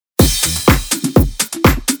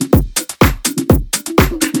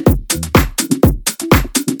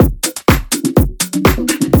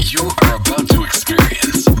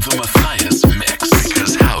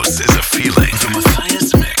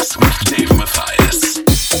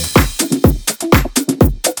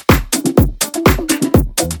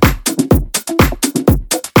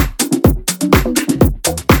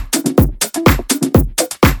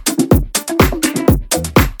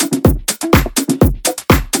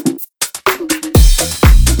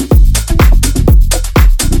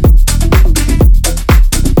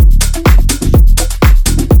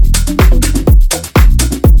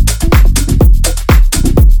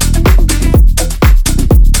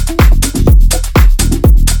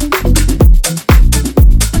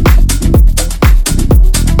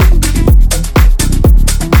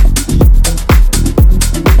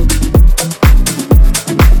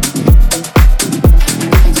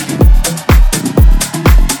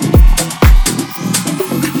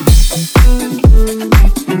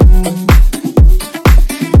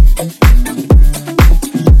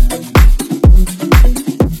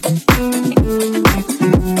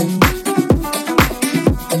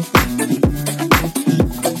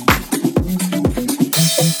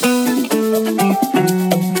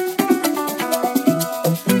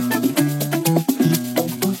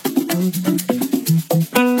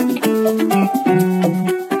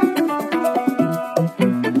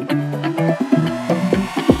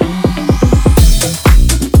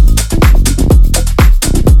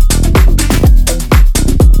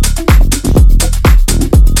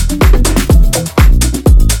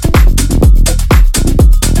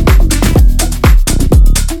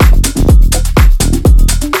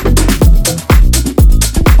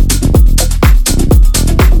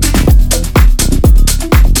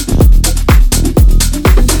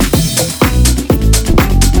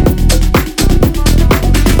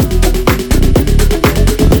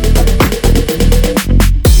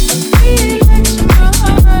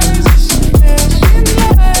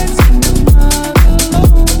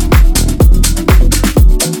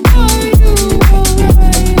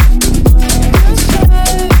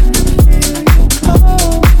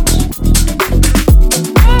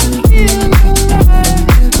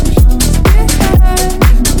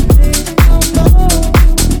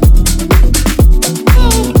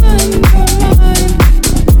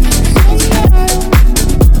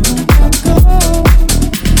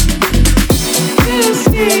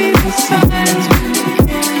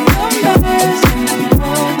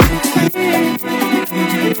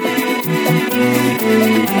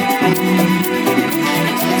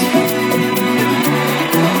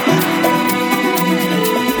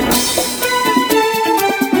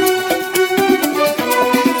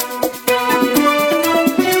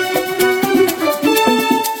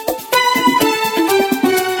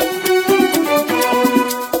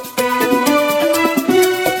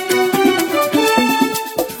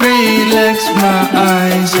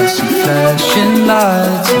flashing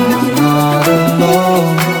lights and I'm not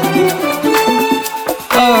alone.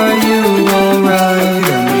 Are you alright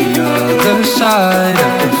on the other side? I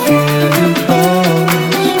can feel you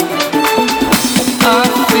close. I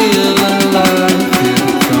feel alive, feel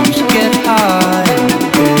the drums get high and the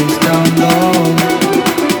bass down low.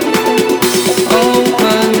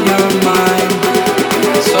 Open your mind,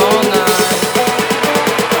 it's all night.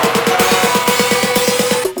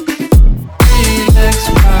 Relax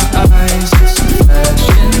my eyes, it's some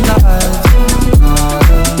flashing lights.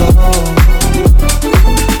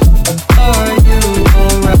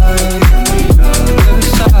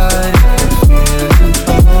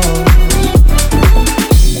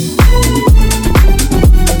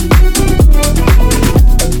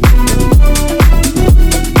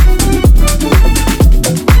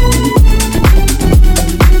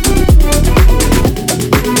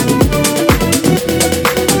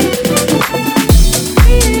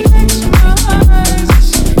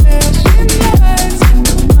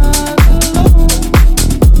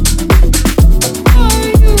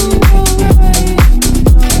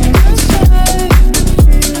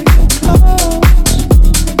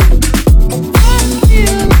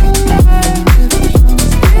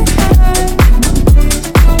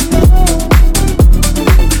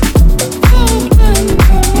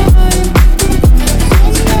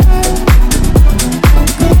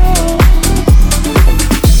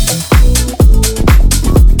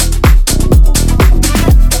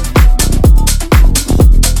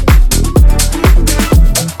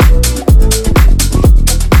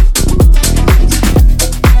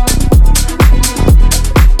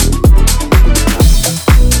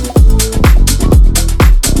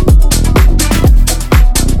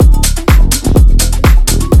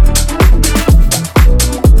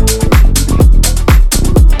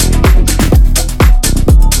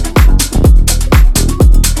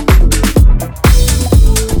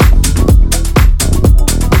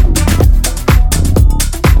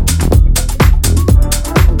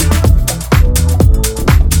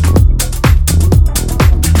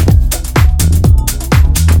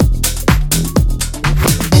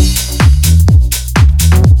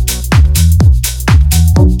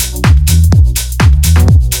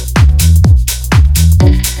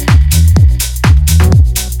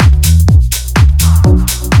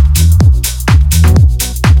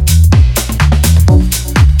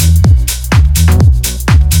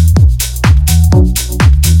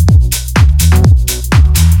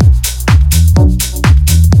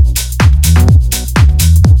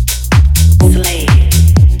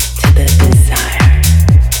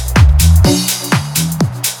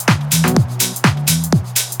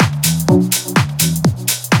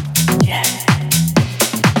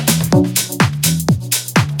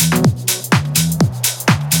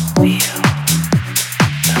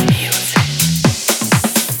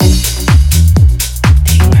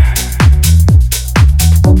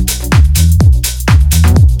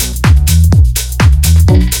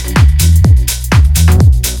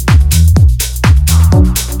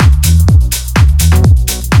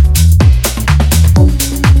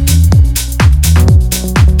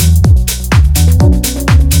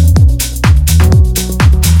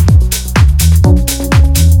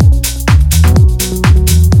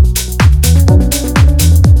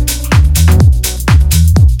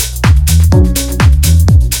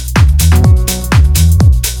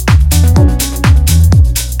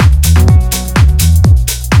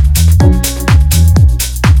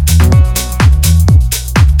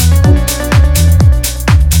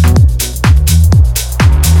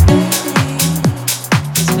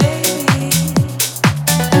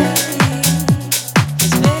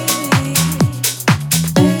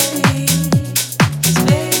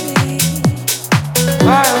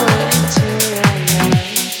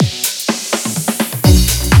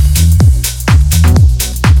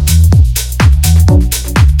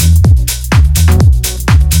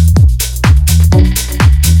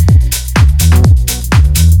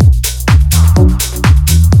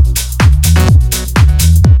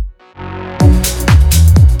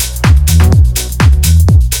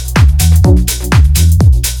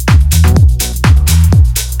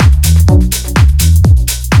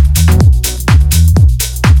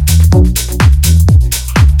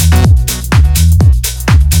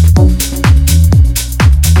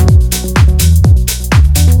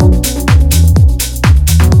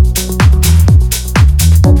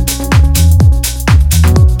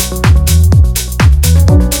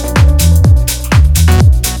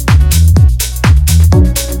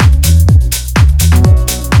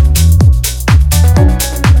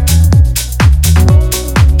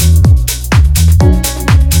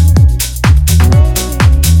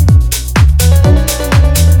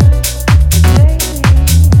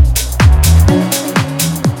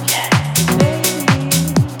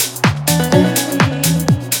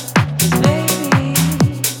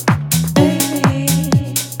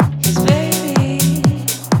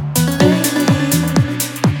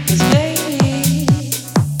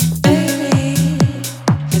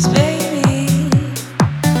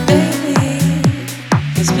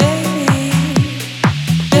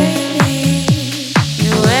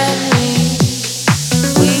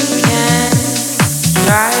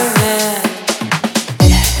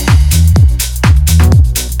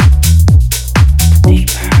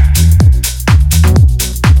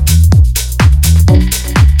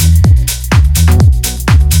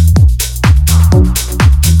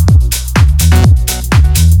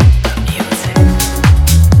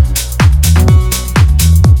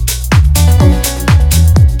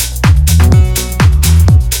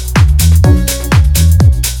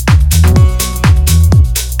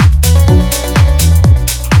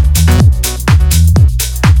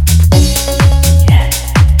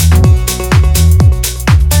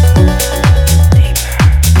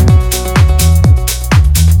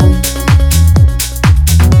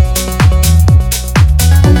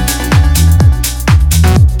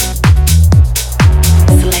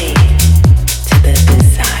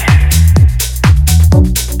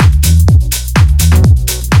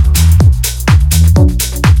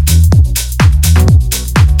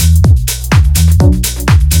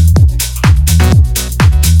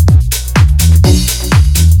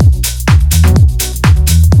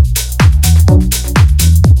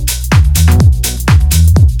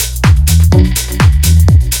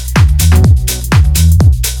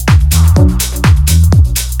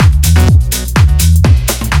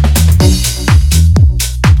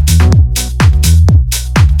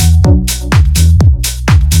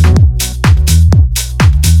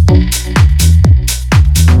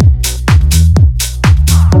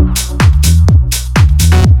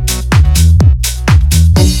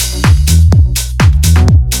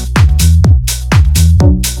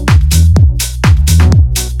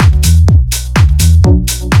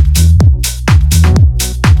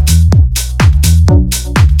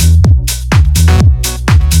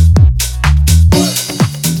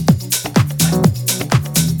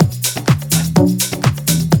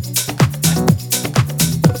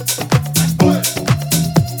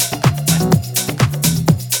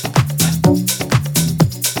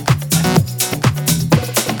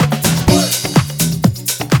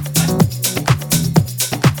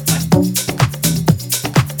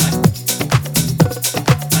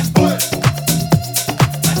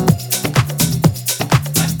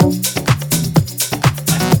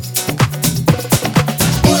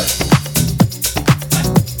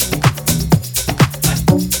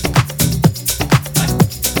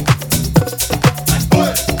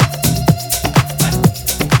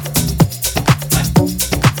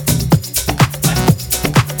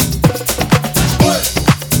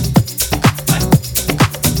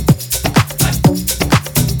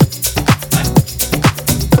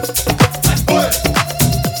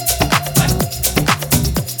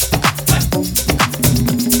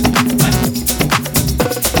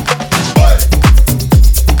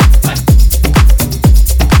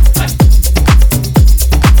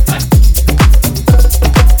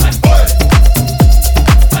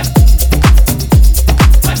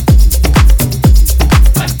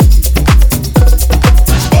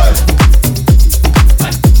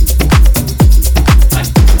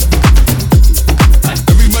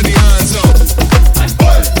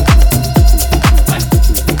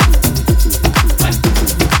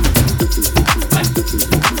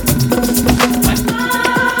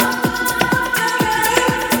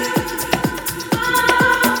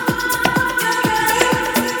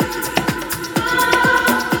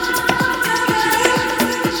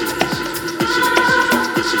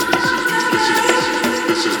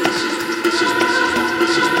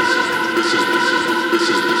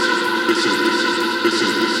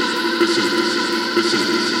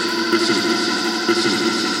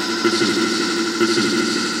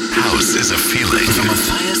 House is a feeling. The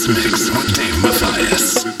Matthias Mix with Dave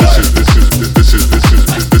Matthias.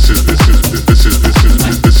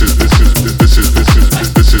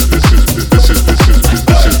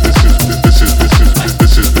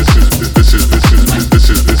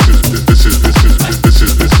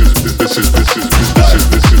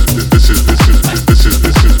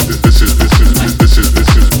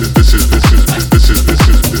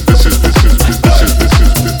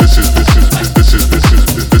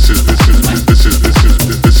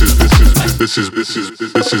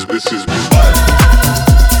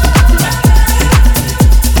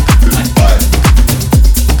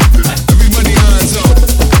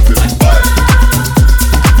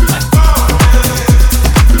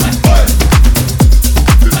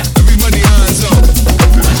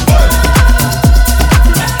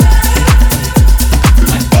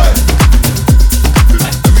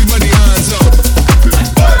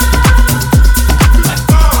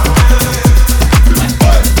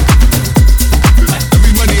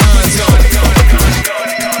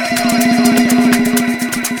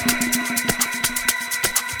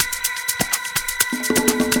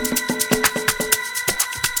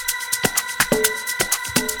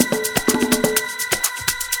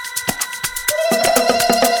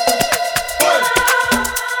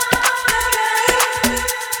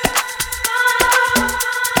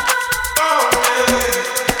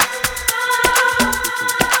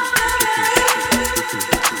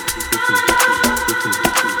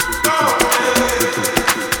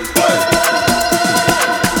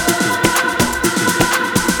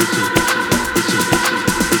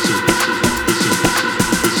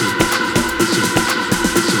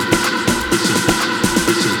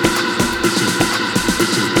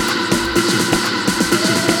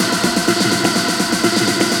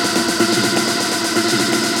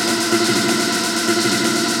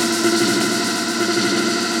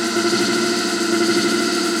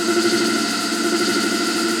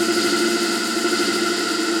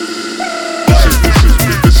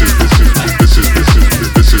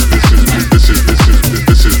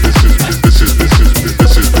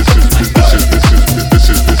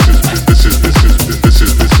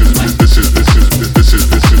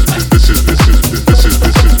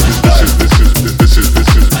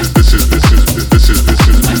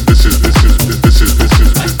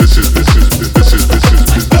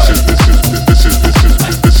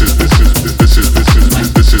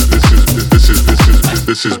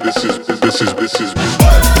 This is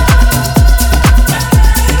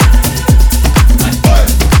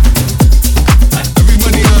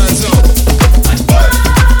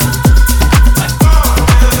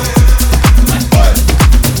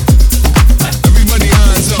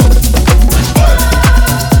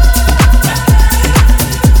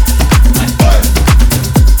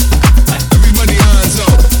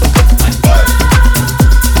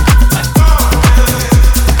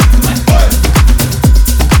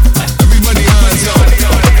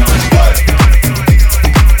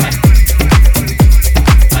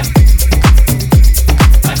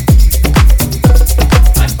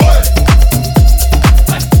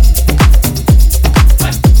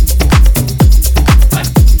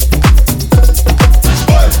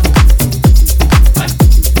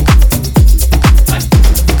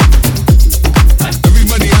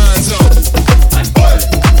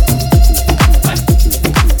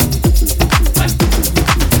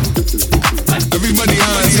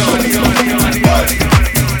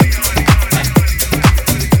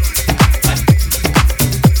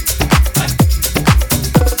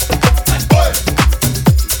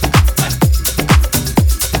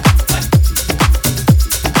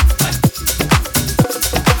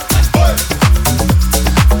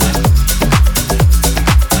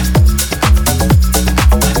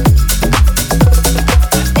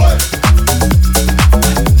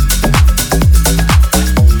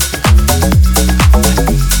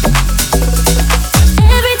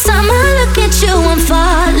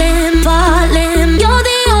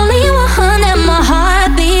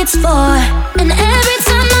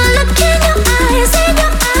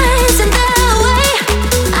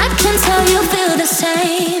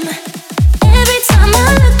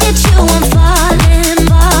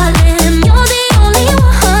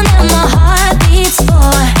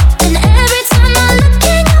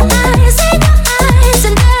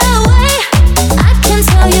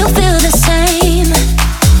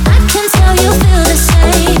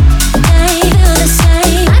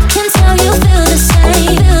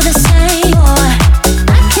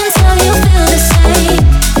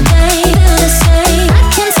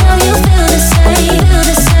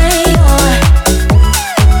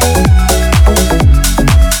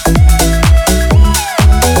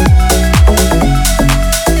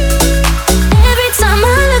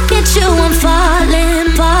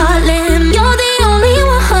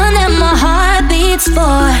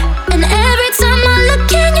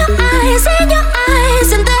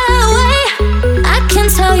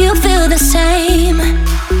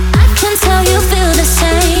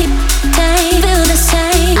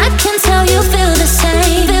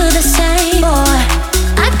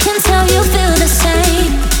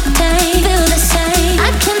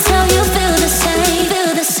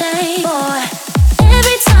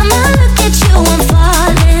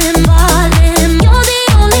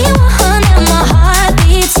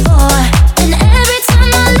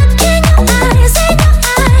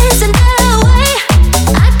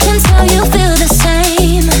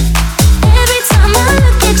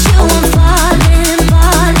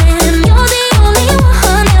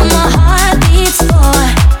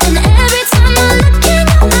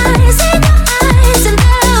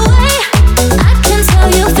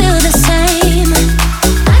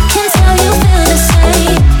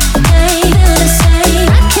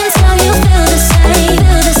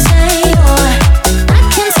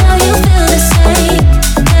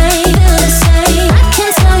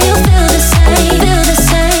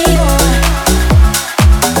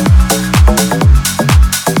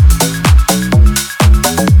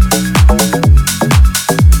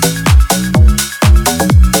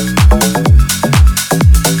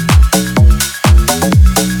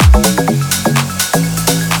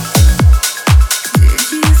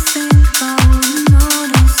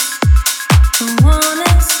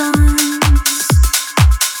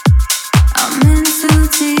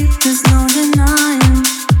there's no denying.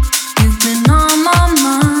 You've been on my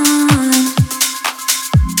mind.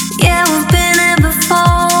 Yeah, we've been here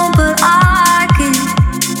before, but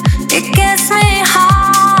it gets me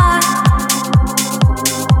hot.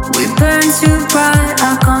 We burn too bright,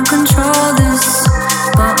 I can't control this,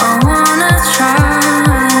 but I wanna try.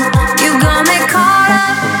 You got me caught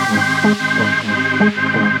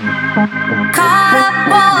up,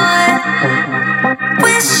 boy.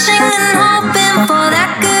 Wishing and hoping for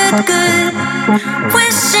that good.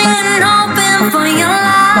 Wishing and hoping for your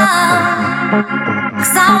love.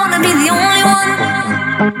 'Cause I wanna be the only one.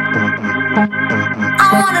 I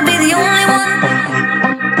wanna be the only one.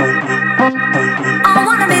 I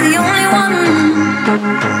wanna be the only one.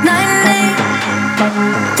 Night and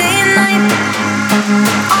day and night,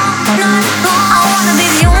 all night long. I wanna be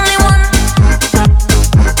the only one.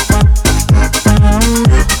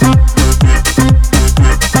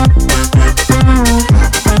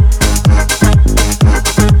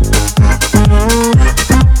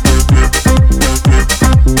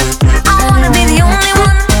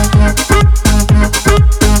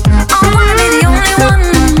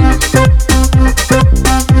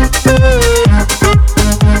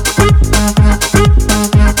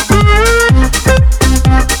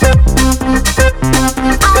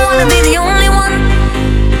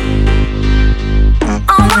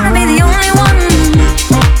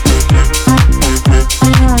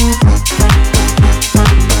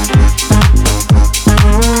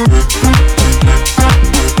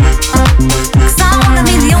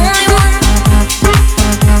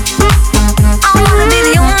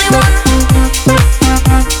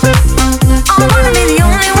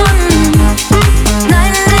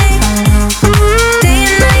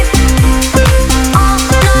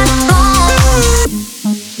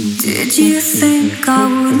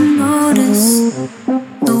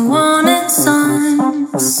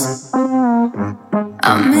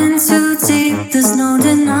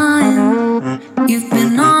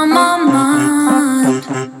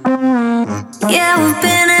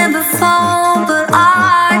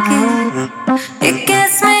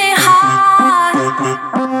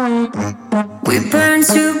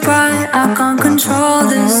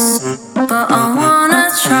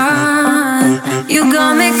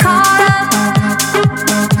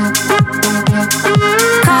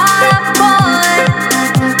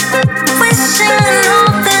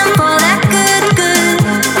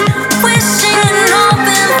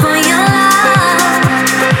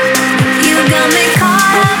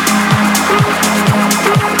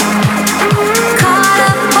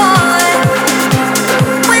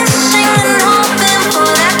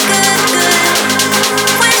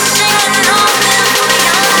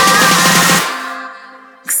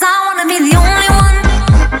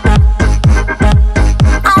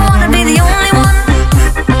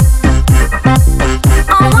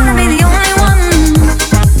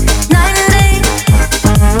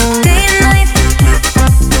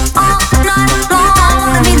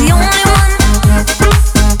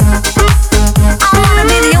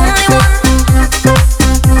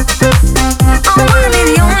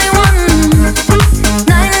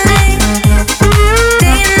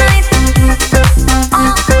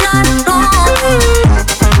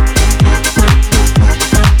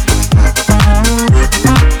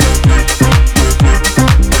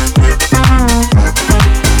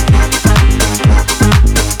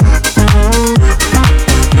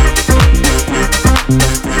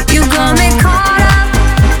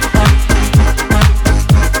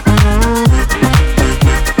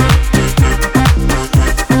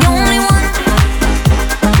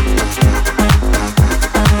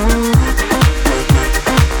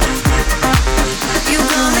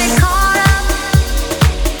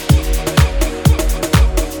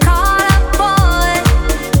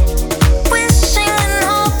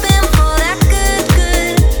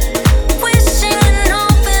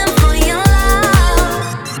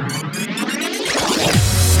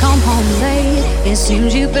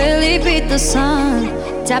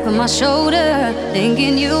 Tapping my shoulder,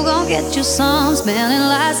 thinking you gon' get you some. Smelling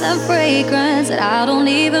lights and fragrance that I don't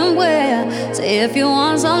even wear. So if you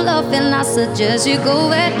want some loving, I suggest you go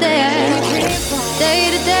right there.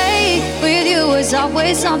 Day to day, with you is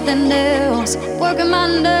always something else. Working my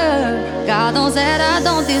nerve, God knows that I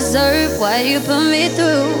don't deserve what you put me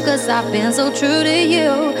through. Cause I've been so true to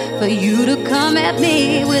you, for you to come at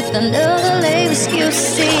me with another lame excuse.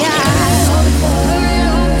 See,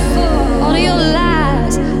 all of your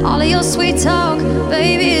lies, all of your sweet talk,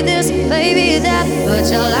 baby this, baby that, but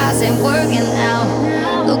your lies ain't working out.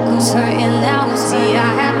 Look who's hurting now. See, I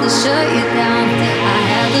had to shut you down. I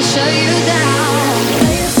had to shut you down.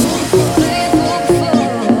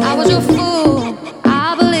 I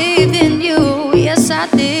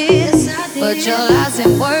but your lies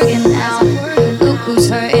ain't working now. Look who's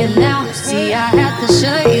hurting now. See, I had to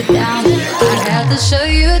shut you down. I had to shut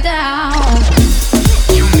you down.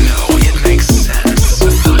 You know it makes sense.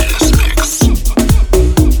 Matthias Mix.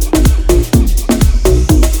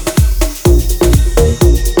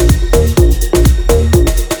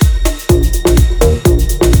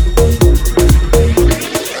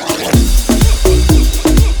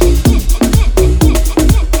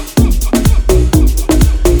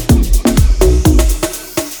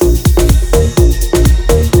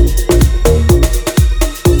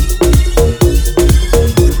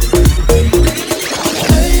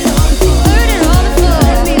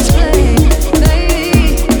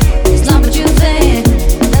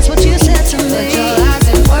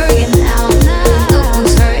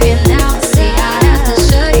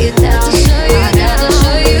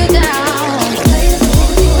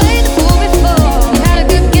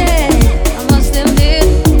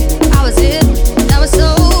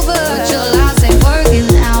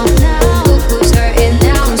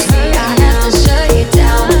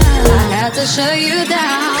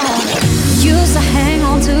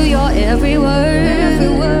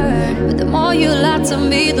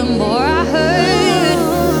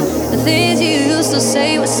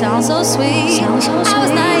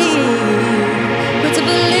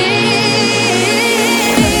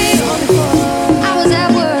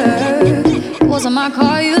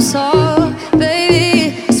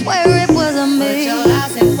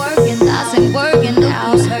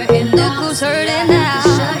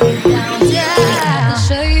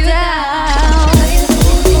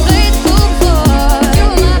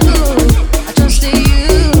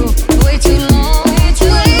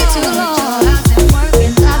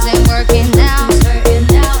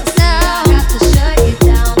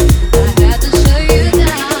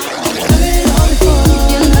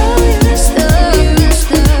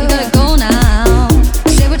 Gotta go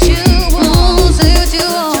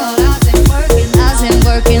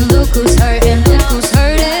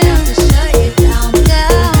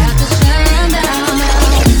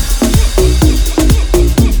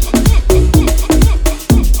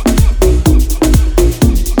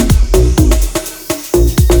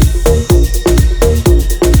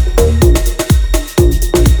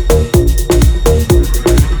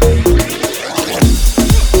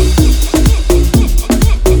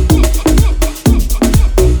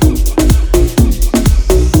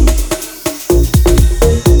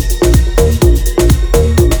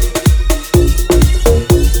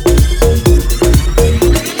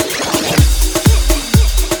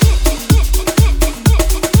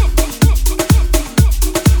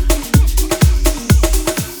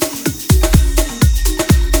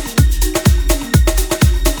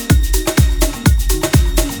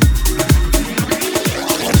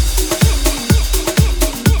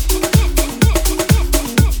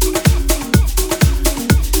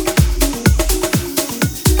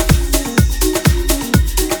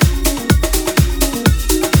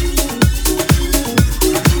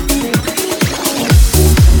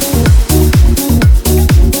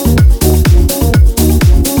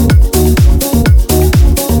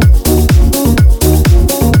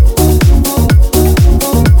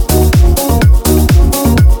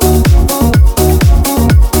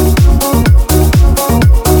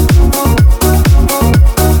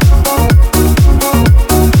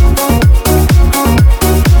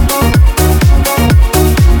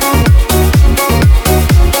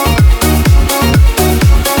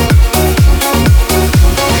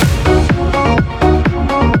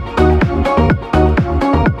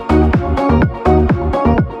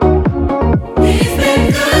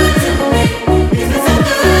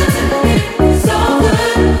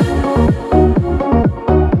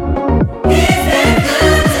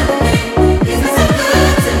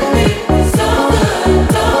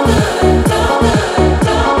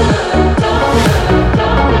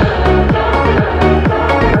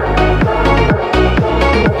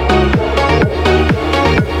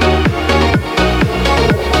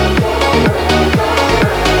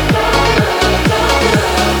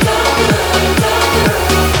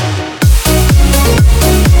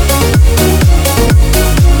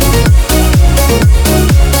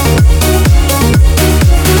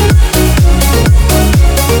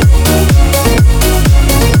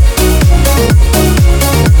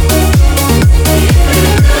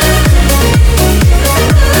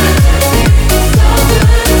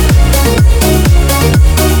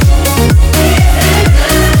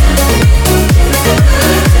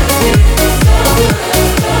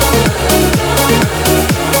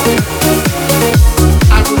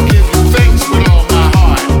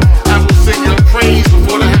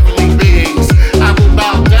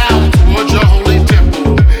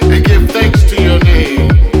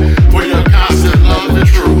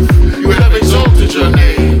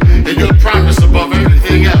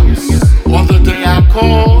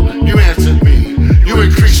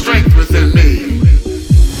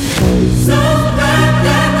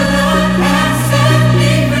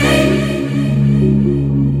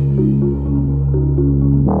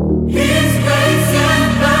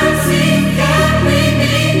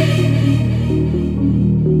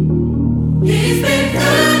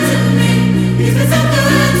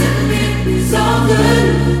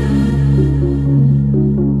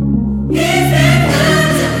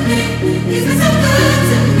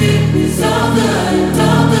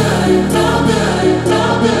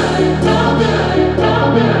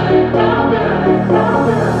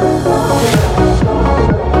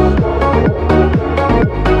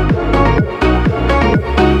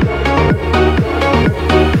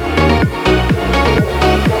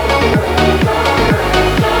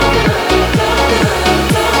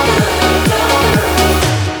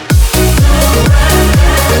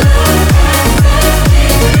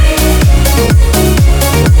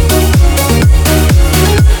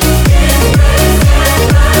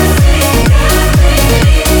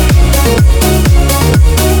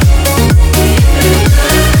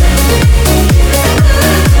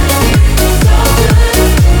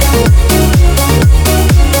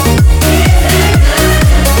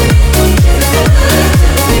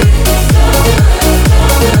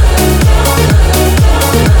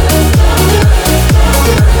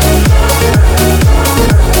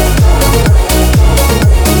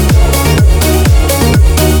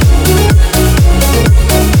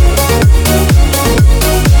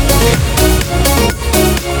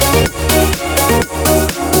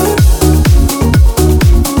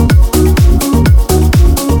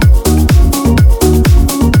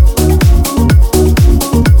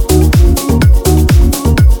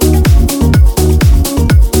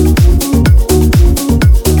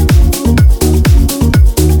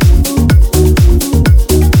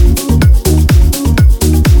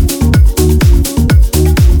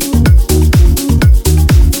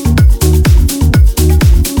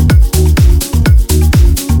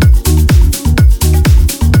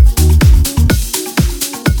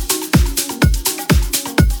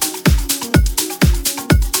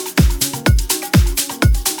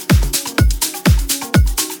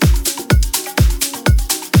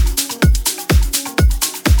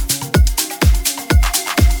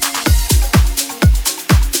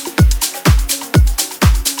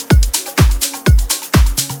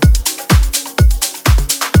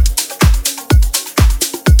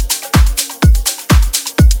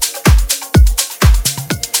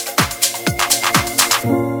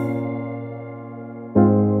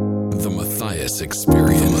Matthias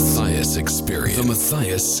Experience. The Matthias Experience. The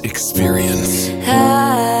Matthias Experience.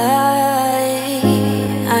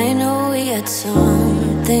 I know we had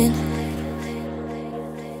something.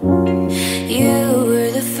 You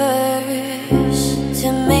were the first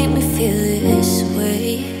to make me feel this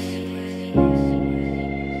way.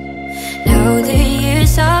 Now the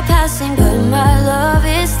years are passing, but my love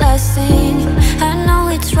is lasting. I know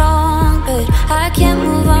it's wrong, but I can't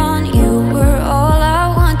move on. You were all I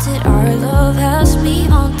wanted. Our love has me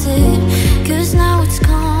haunted, 'cause now it's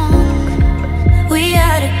gone. We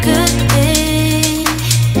had a good thing.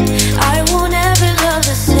 I won't ever love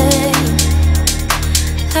the same.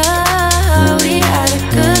 We had a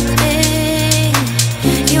good thing.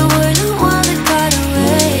 You were the one that got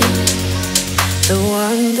away. The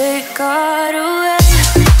one that got away.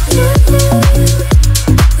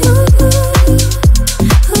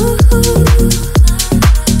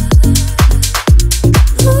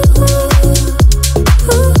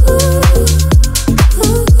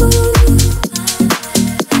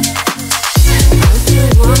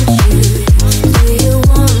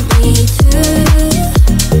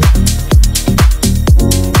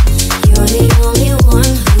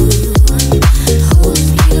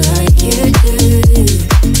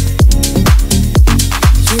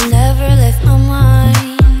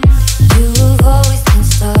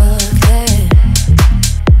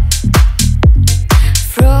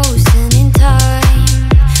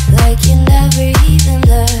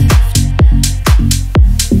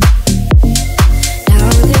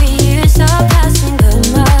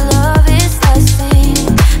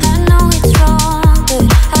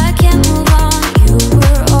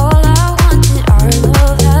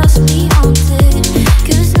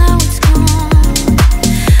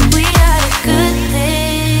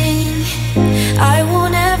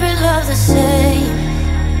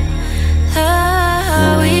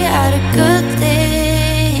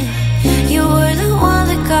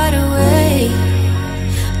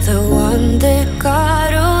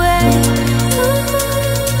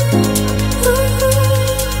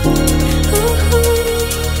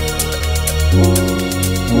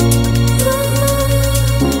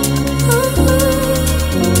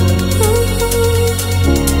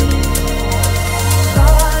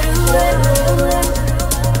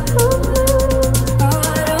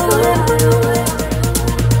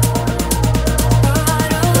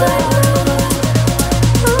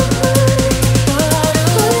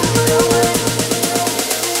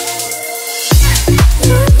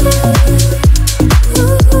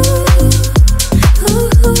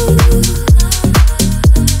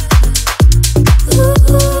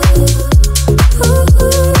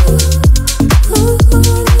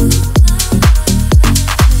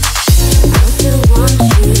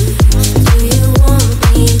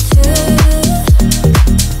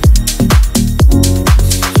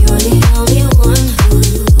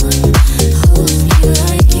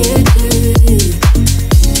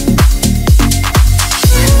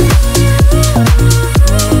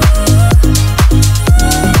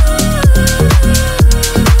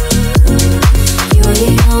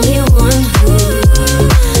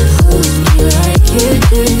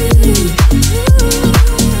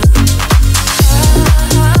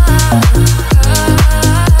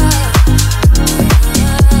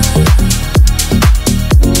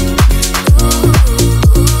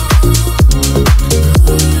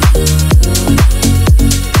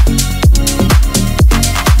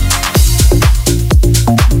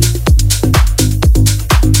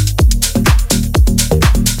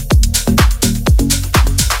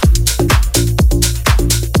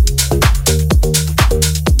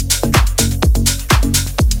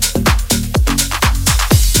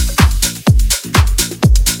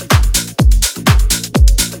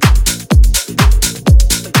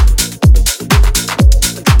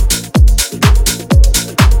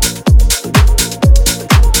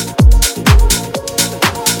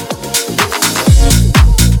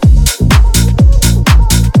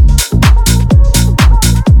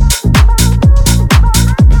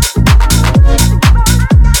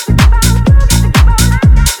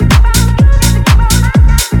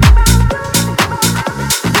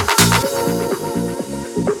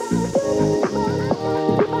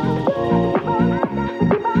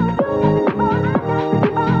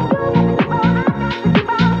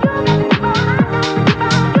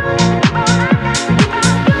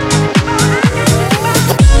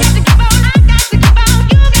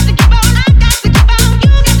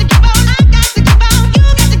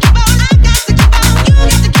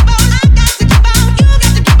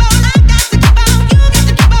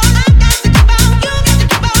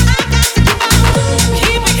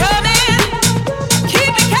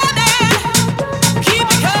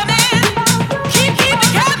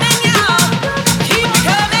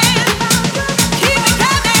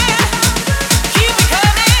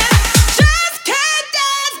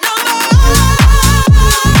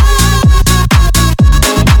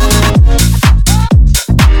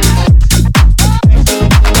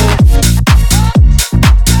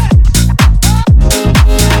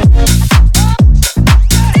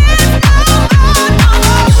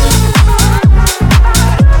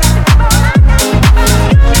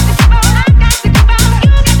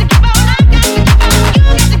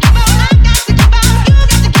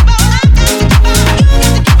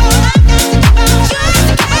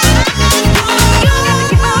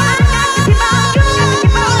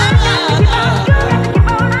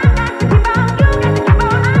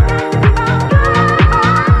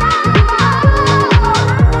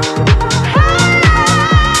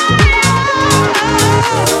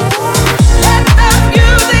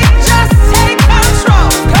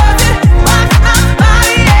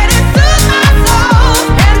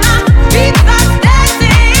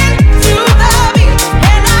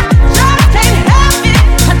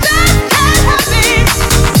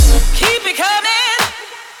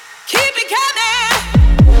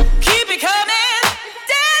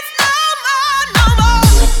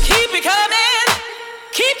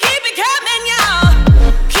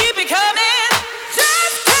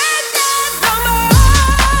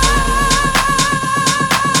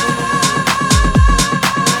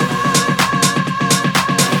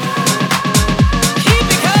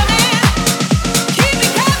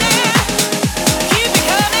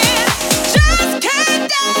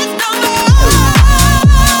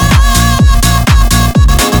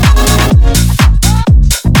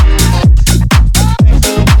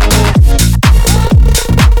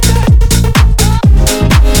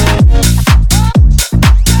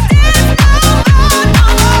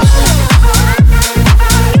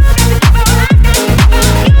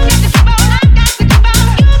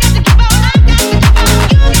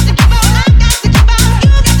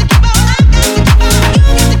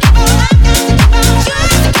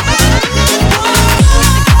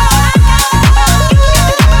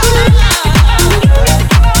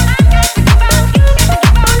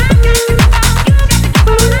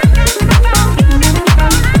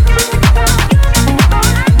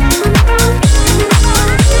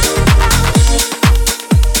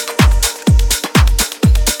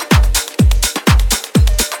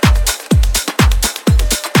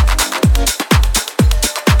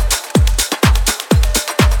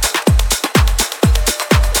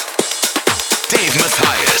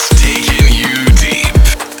 taking you deep.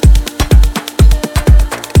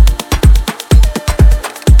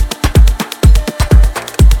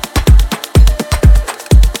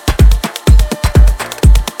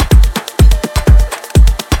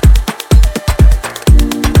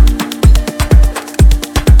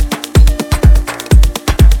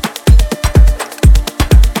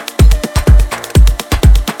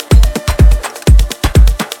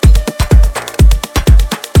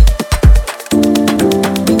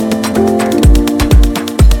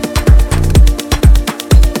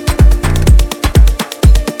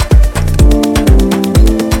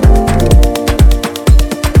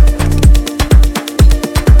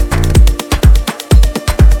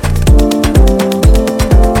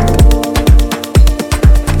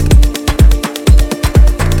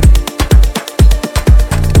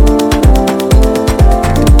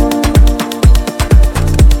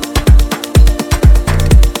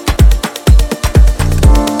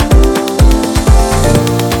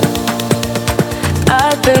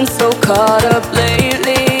 Been so caught up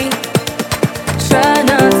lately. Try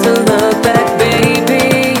not to look back,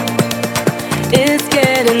 baby. It's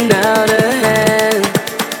getting out of hand.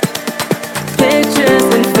 Pictures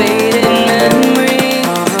and faded memories.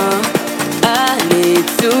 I need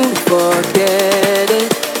to forget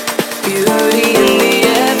it. Beauty in the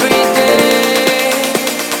everyday.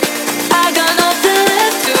 I got nothing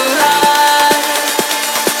left to hide.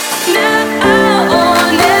 Now or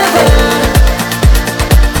never.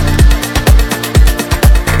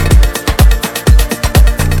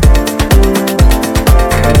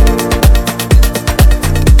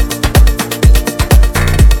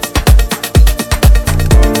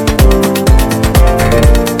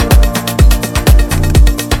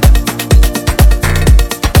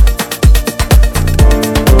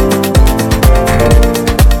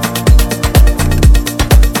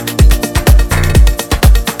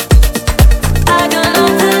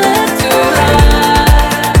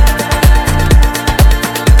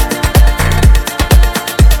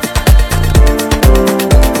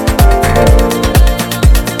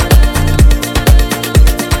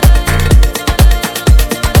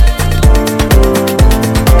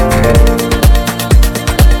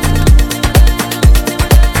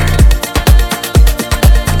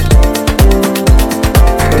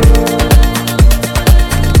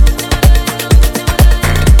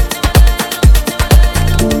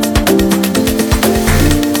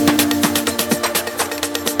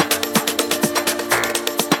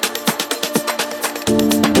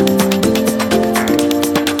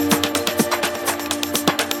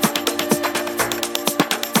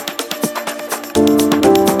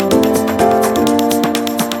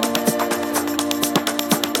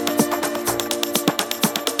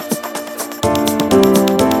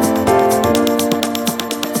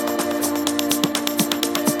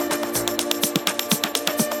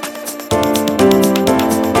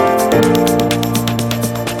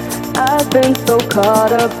 Been so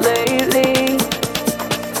caught up lately.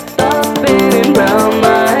 Thoughts spinning round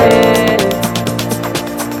my head.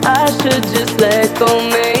 I should just let go,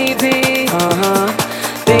 maybe.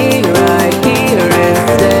 Be right here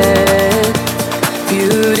instead.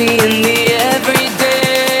 Beauty in the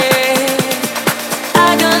everyday.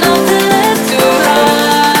 I got nothing left to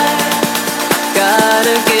hide.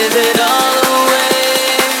 Gotta give it all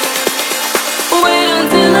away. Wait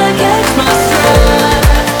until I catch my stride.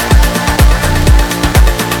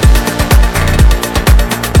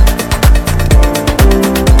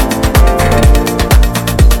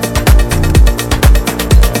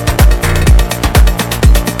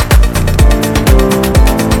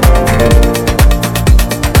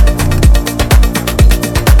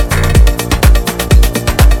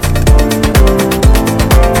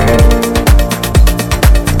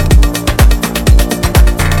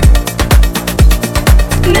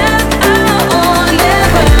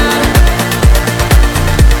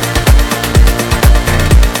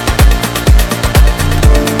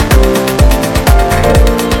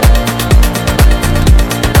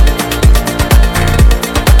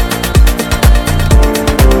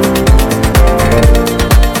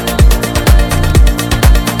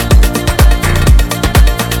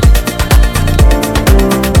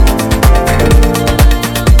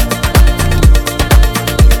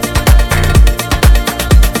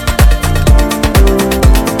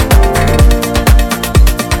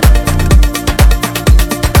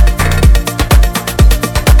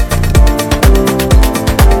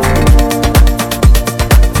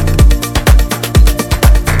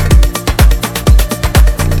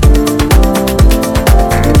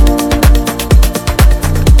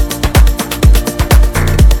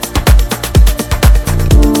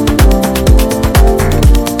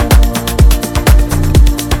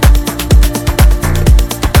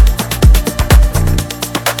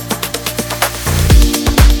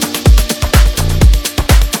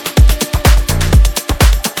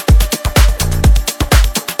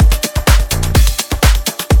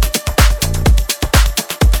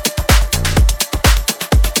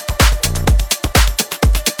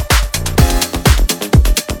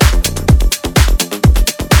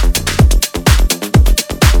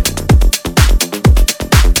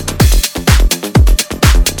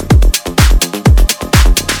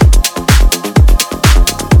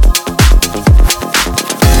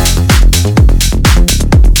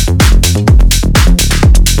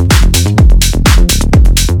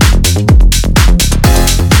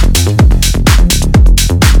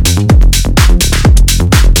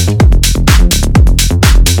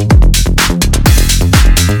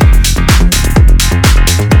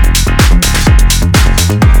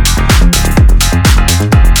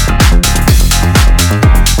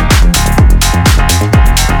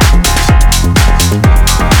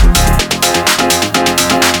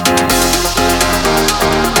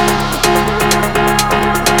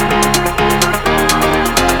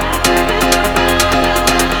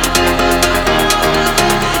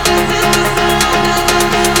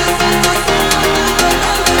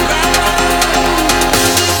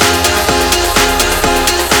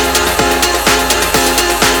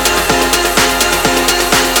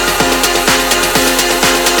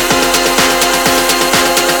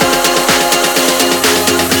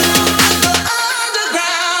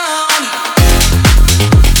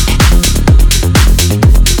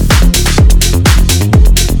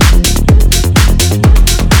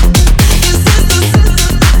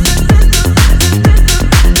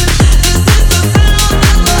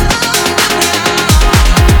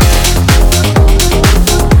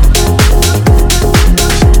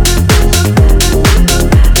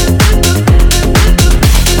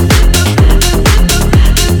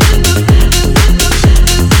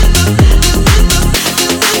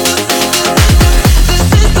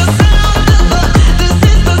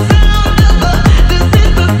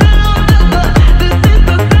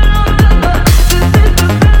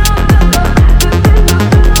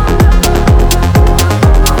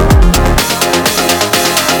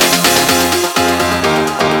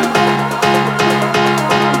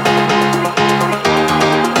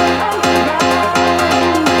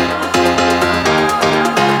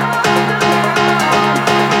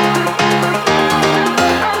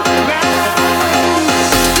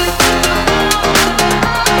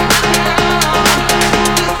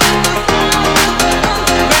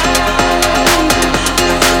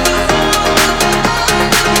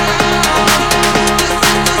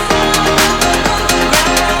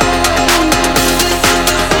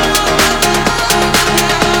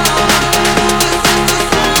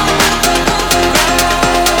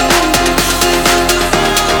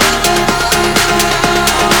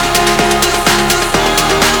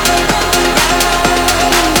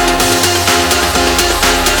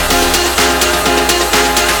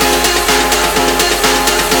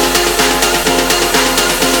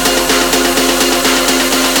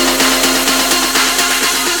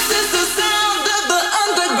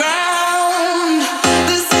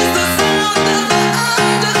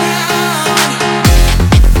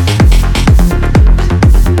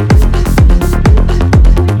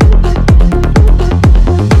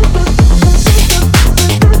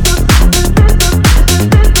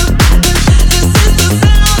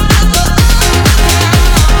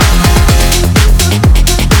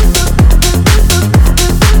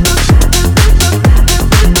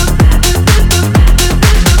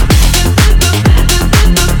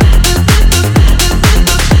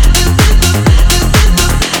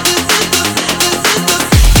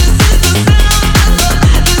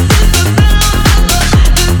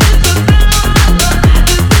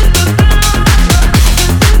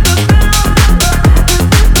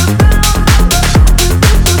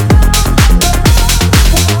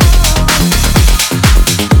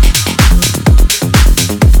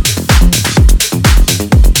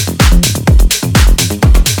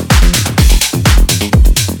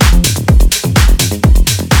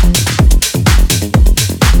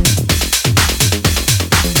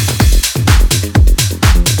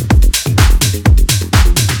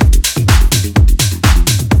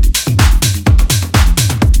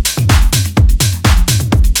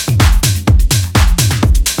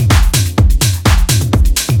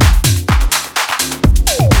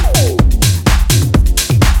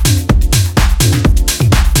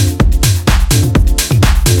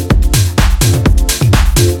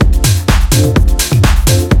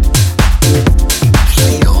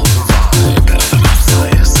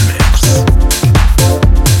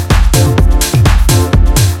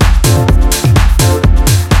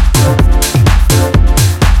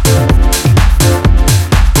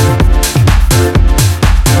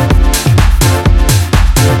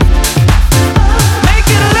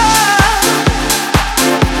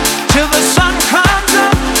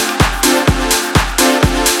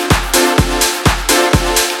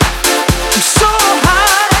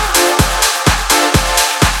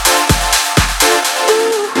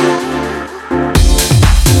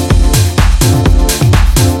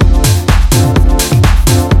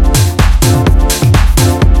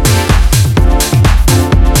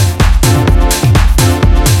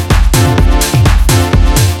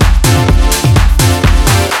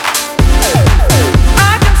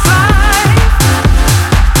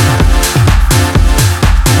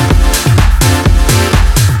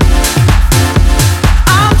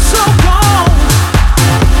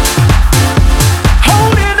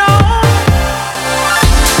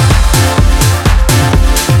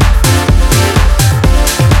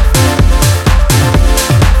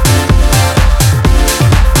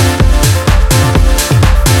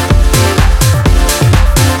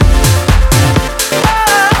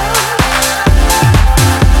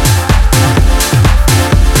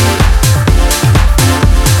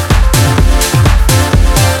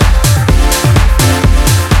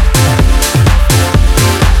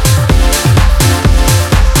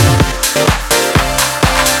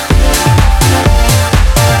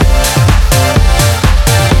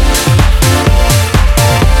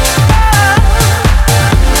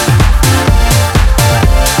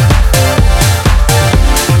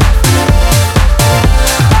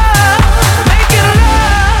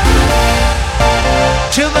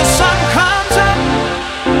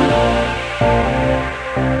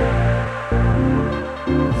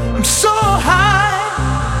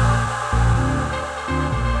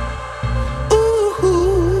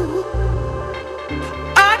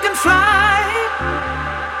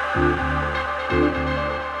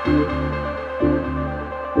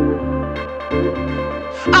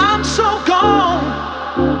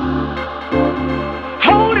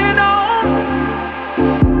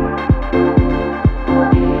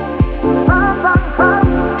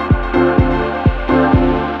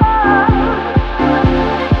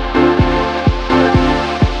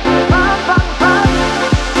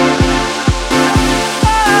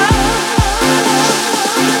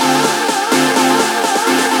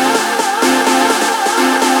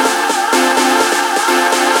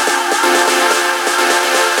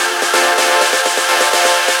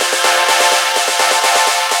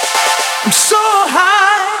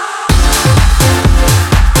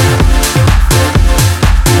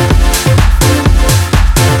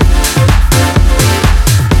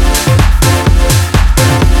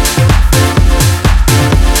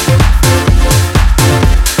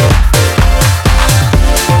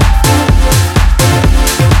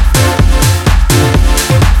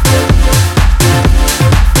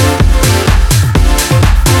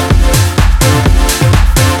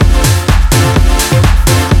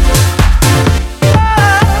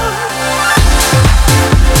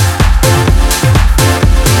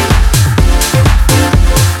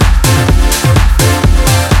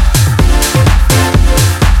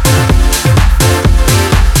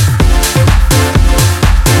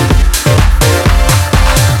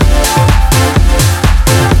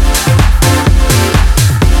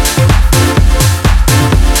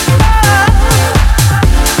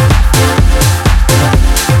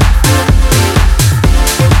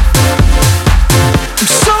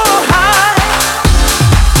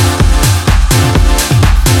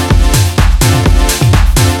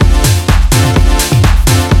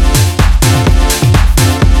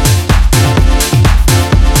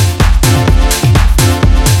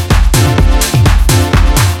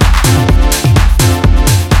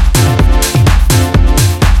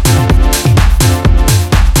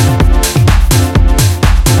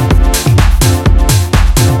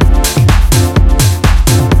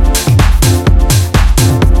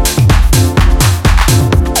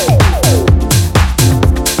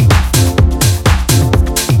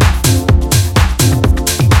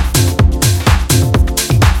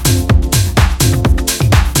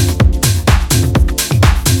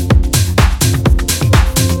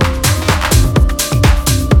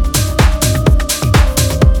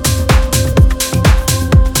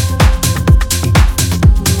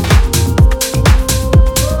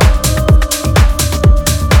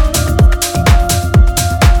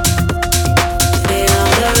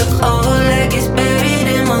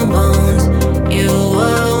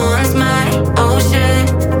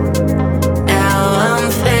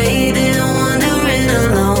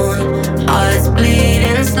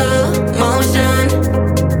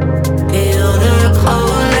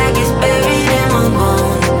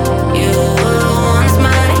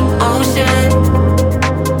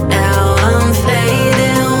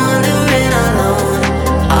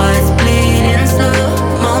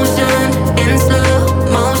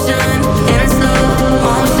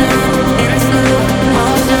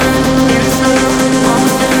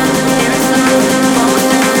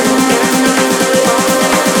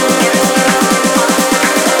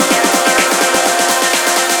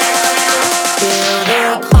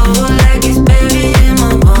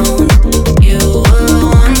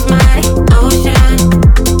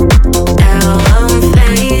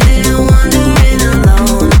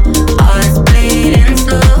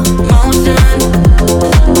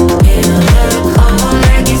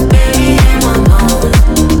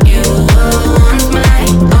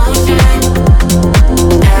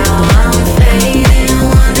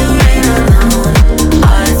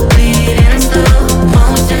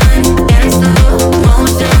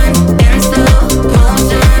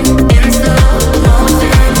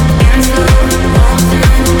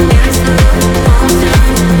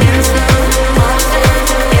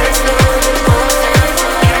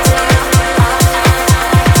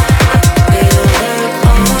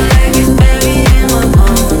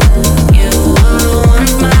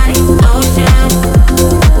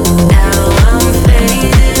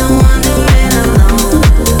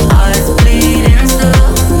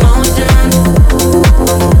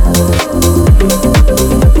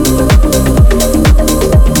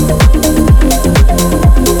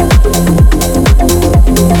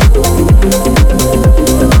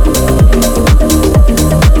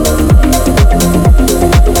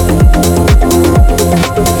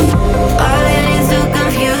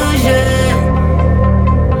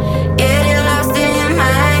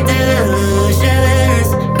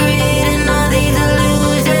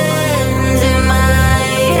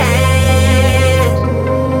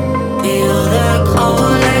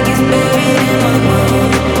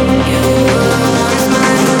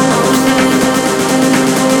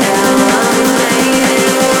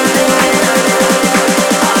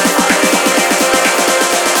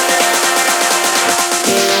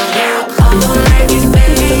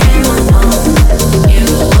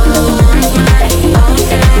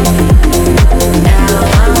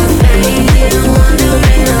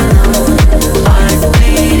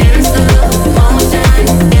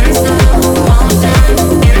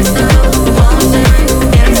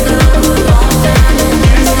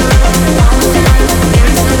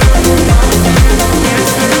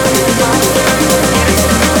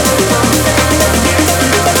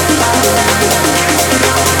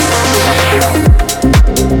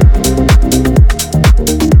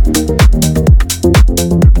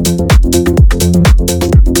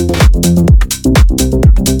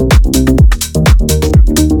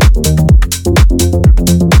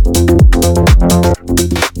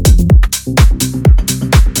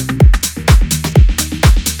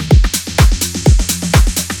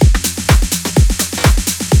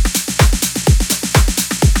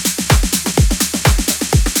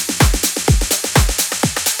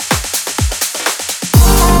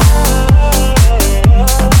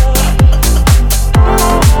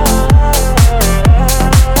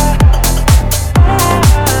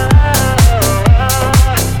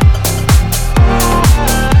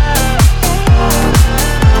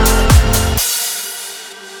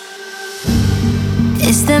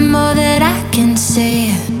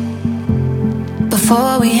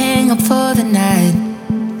 before we hang up for the night.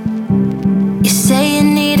 You say you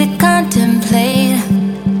need to contemplate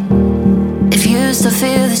if you still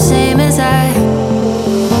feel the same as I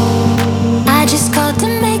just called to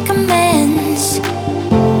make amends,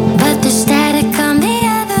 but there's static on the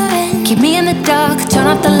other end. Keep me in the dark, turn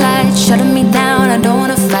off the light, shutting me down, I don't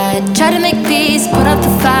wanna fight. Try to make peace, put out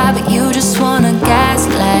the fire, but you just wanna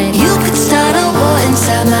gaslight. You could start a war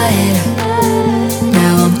inside my head.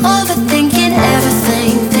 Now I'm overthinking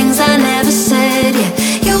everything, things I never said. Yeah,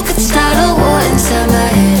 you could start a war inside my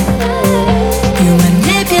head. You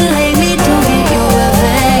manipulate me to get your revenge.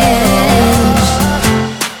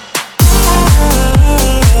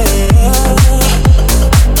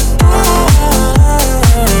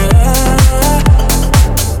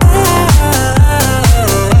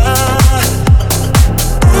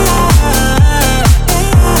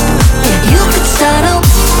 Yeah, you could start a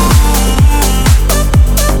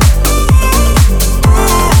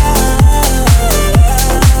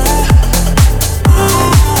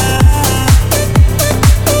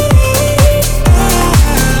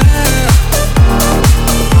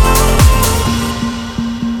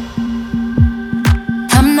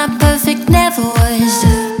I'm not perfect, never was.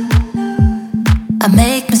 I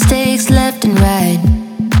make mistakes left and right,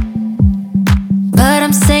 but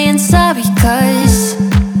I'm saying sorry 'cause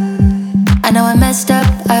I know I messed up,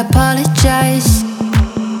 I apologize.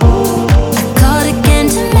 I called again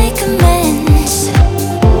to make amends,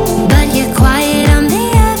 but you're quiet on the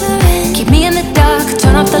other end. Keep me in the dark,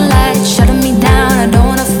 turn off the light, shutting me down, I don't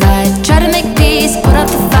wanna fight. Try to make peace, put out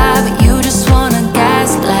the fire, but you just wanna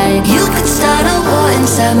gaslight. You could start a war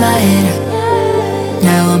inside my head.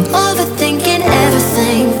 Now I'm overthinking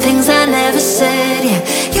everything, things I never said. Yeah,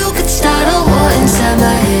 you could start a war inside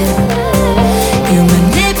my head. You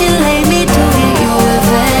manipulate me to get your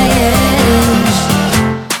revenge.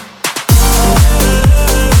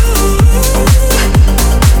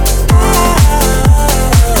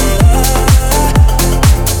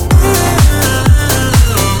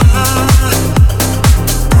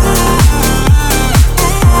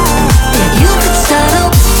 Yeah, you could start a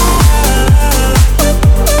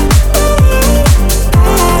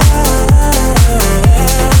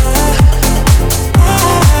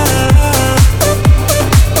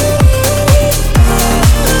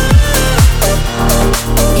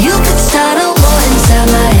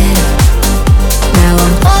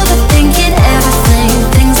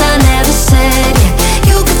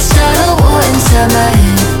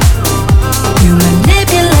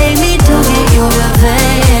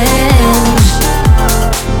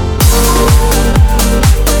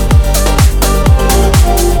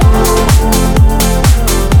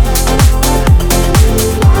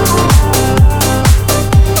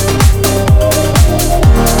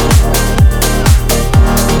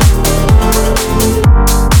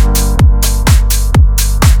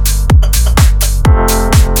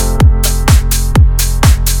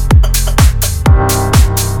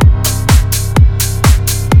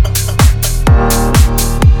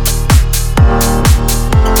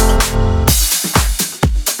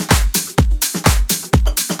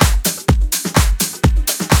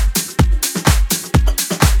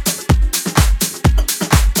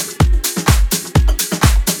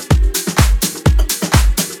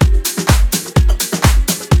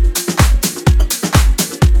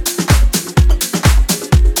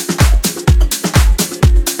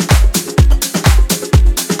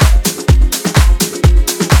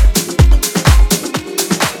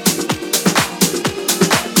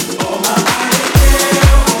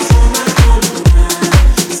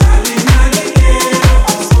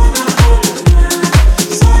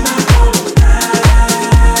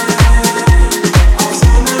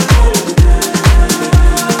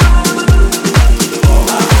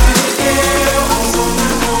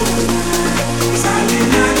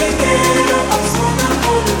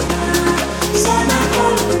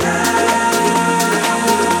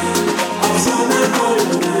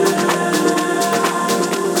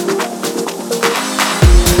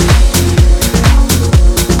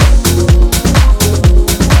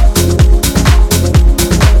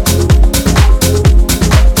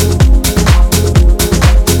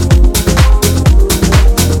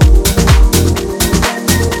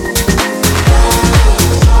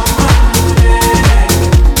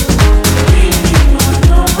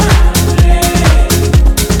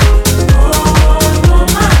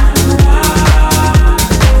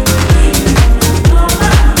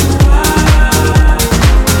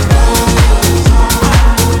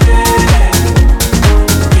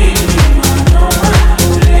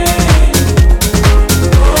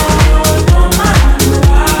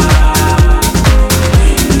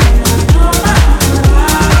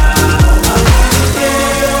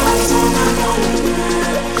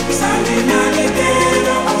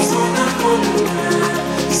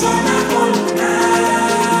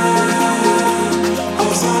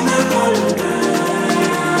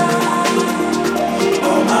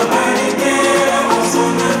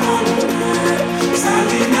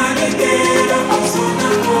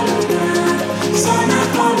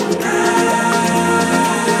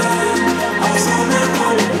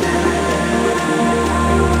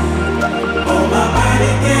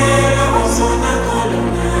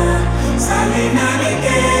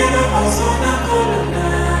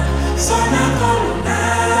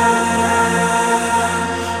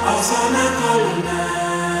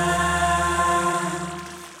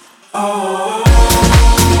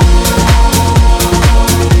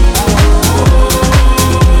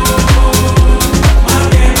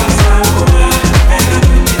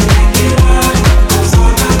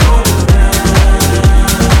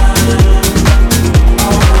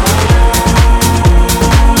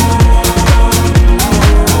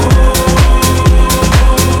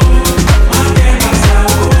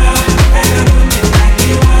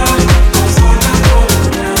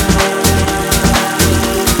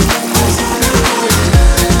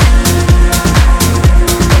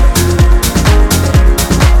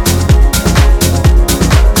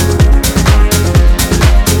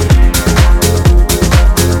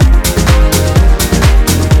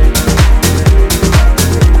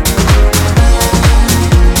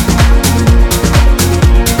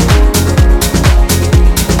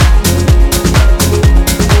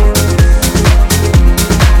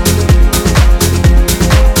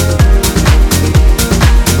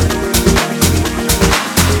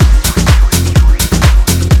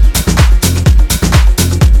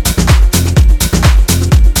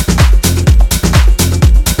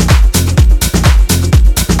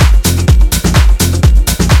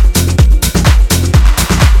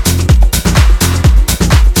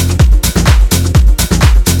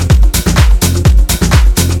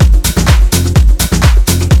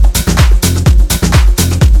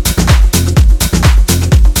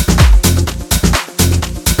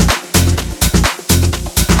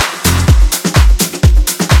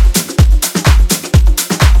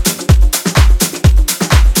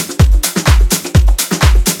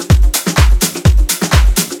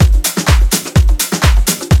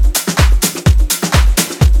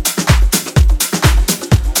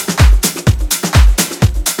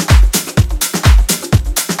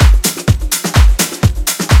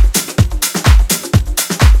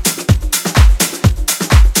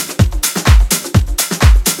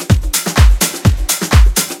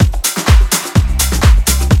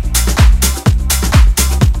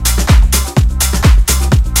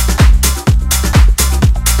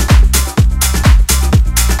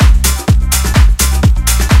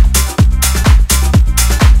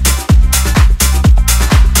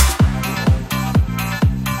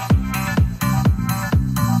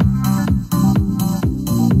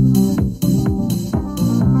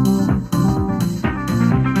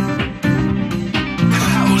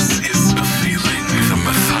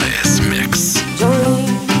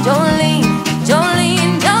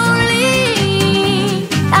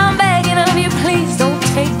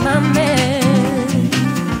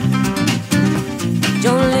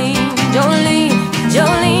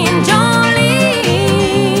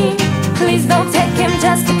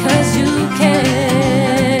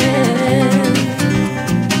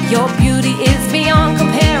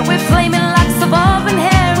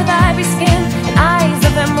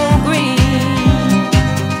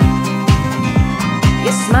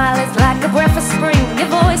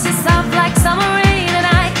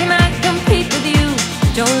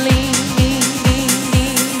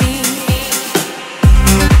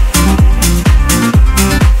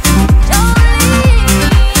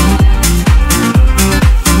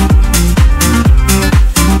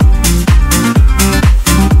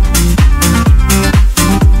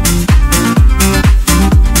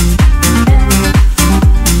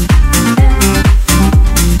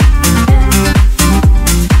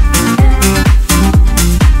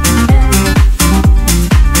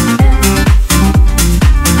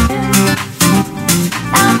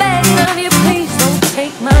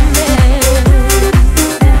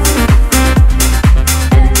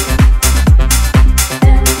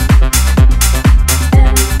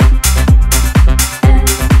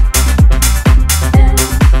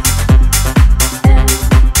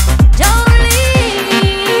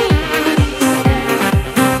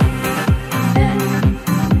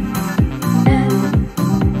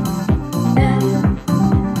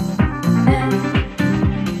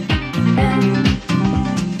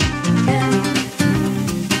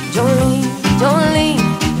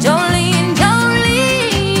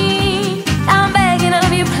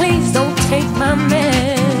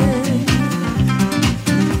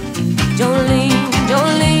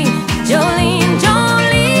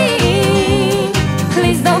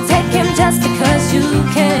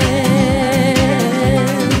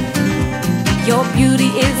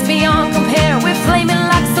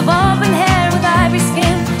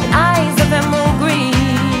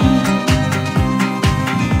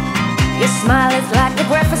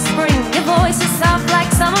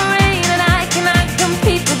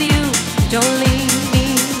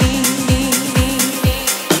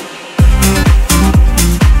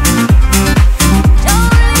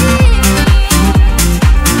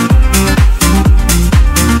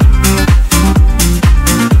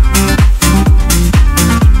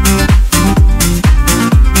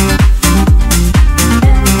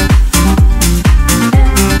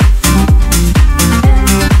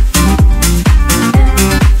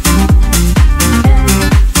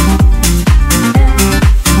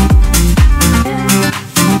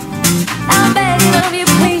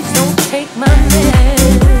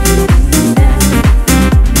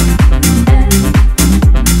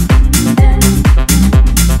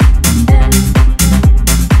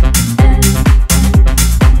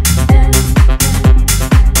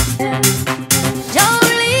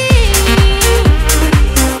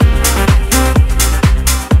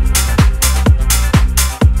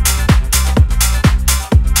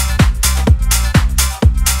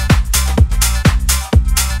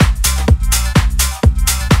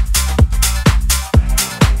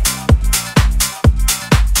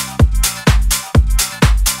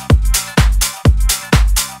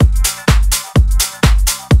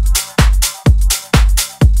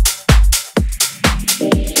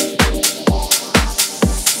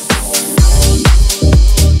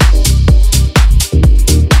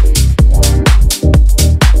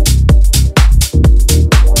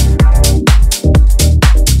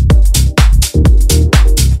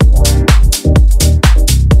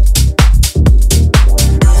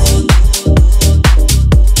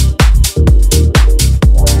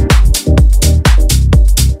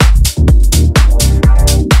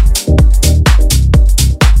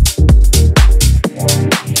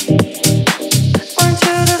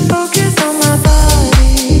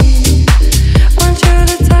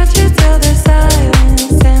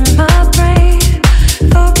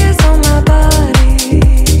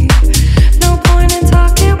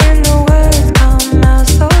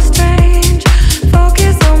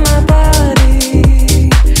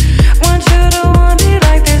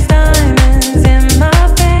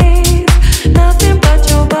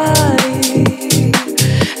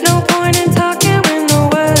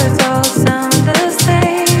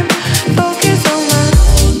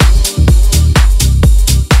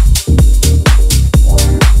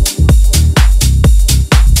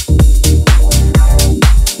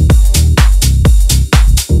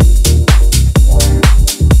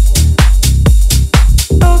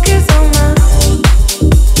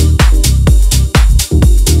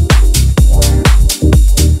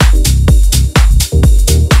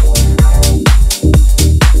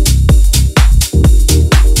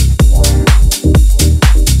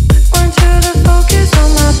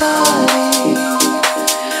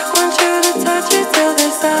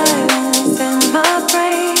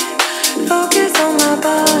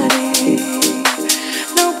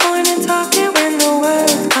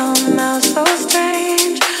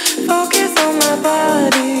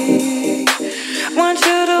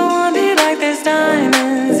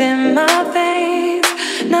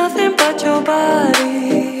your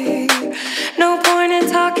body. No point in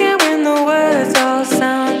talking when the words all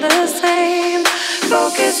sound the same.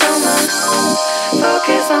 Focus on my,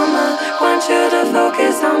 want you to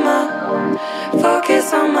focus on my,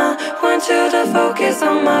 want you to focus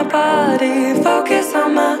on my body. Focus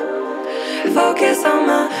on my,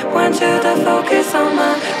 want you to focus on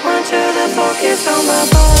my, want you to focus on my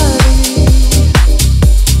body.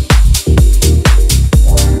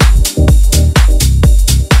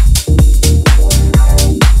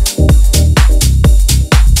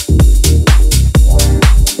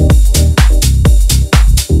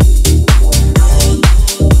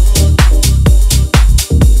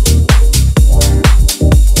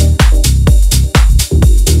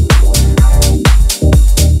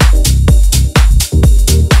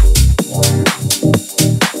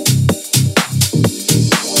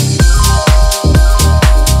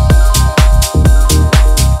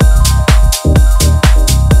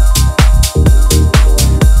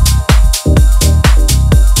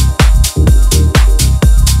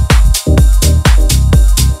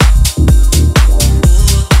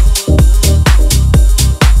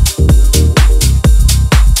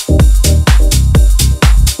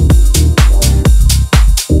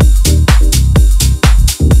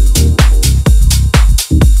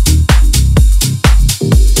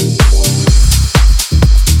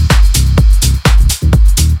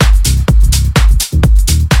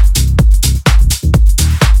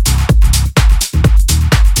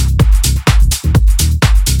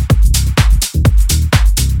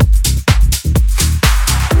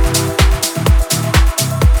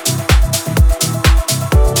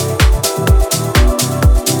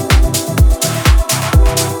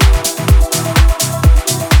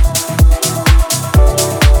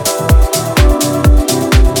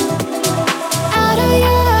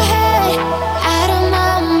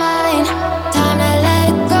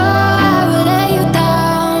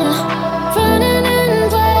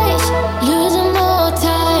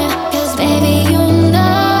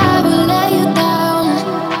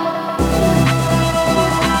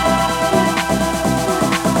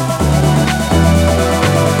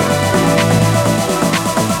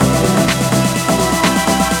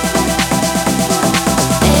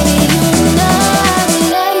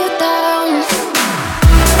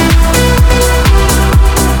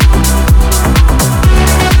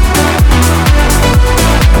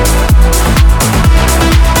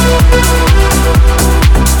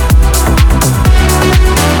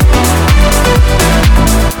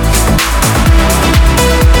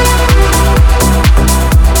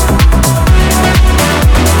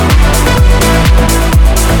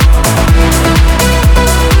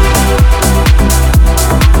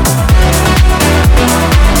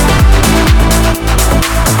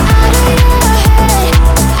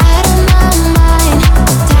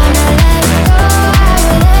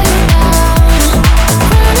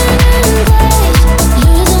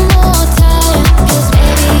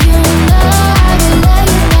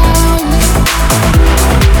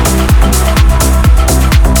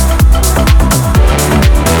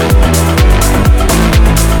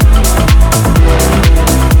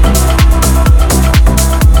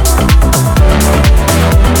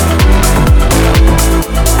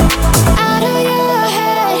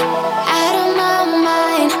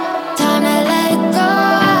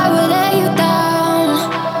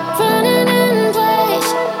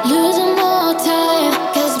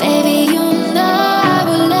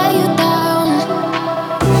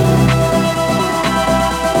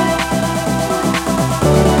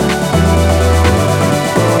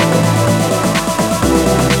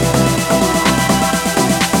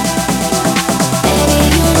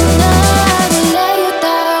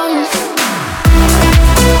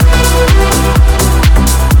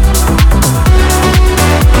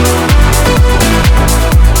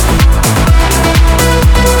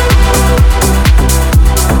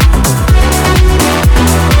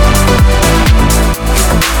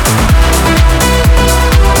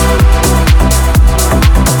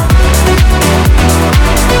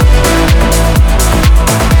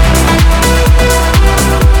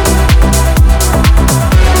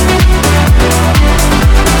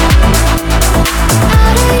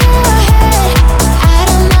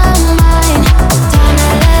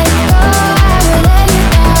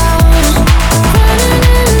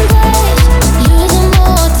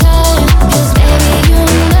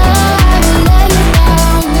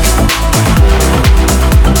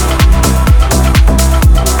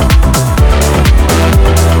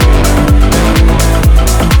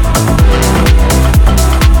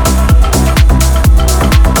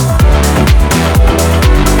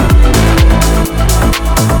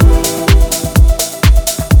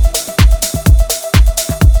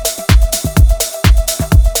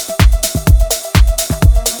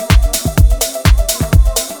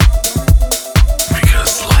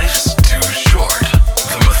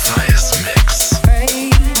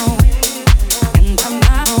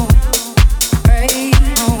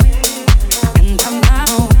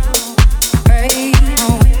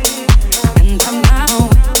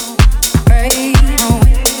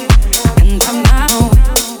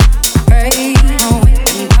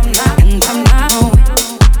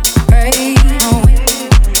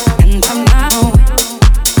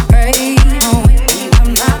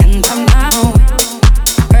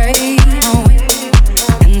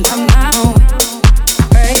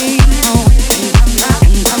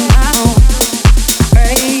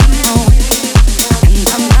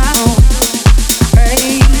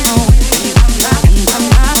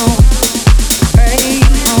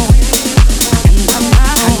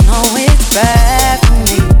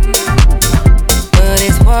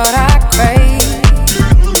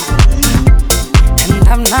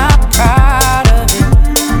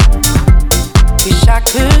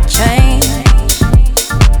 could change.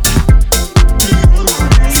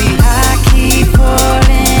 See, I keep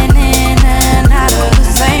falling in and out of the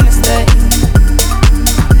same mistake.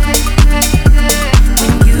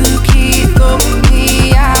 When you keep throwing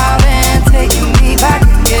me out and taking me back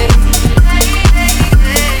again.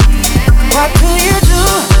 What do you do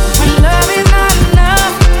when love is not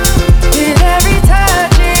enough? With every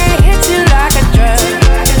touch it hits you like a drug.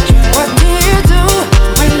 What do you do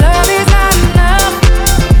when love is not enough?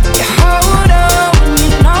 You hold on when you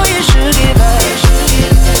know you should give up.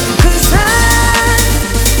 'Cause I'm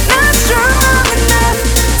not strong enough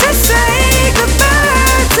to say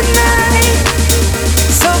goodbye tonight.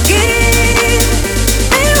 So give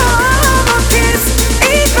me one more kiss,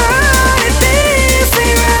 even if this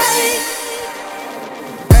ain't right.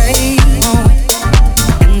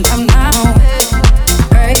 And I'm not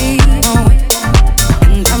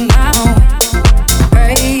and I'm not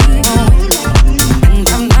and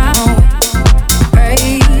I'm not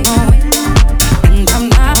and I'm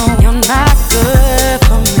not. You're not good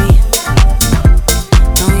for me.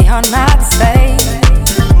 No, you're not safe.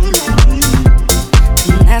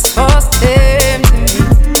 And that's what's tempting me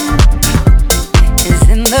is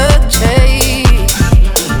in the chase.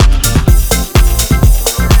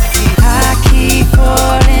 I keep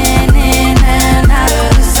falling in and out of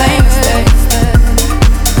the same mistakes.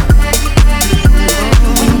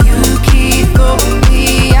 When you keep throwing me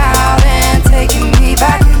out and taking me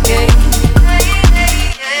back again.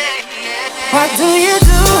 What do you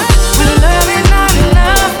do when love is not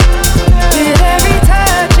enough? With every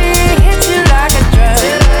touch it hits you like a drug.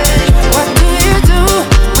 What do you do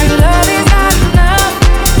when love is not enough?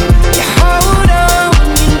 You hold on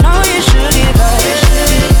when you know you should give up.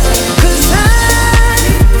 'Cause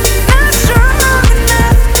I'm not strong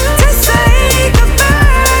enough to say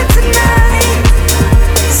goodbye tonight.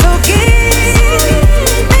 So give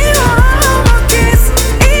me one more kiss,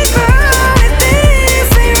 even if this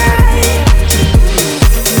ain't right.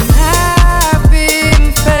 I've been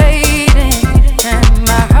fading and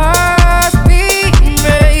my heart's beating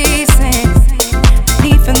racing.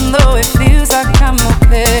 Even though it feels like I'm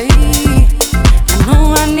okay, I know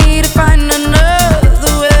I need to find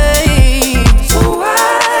another way. So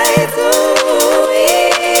why do we?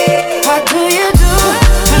 What do you do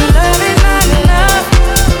when love is not enough?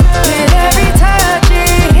 With every touch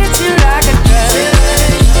it hits you like a drug.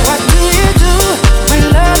 What do you do when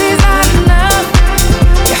love is not enough?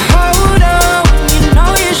 You hold on when you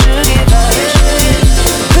know you should give up.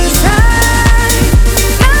 'Cause I'm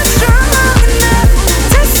not strong enough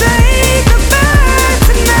to say goodbye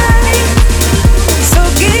tonight.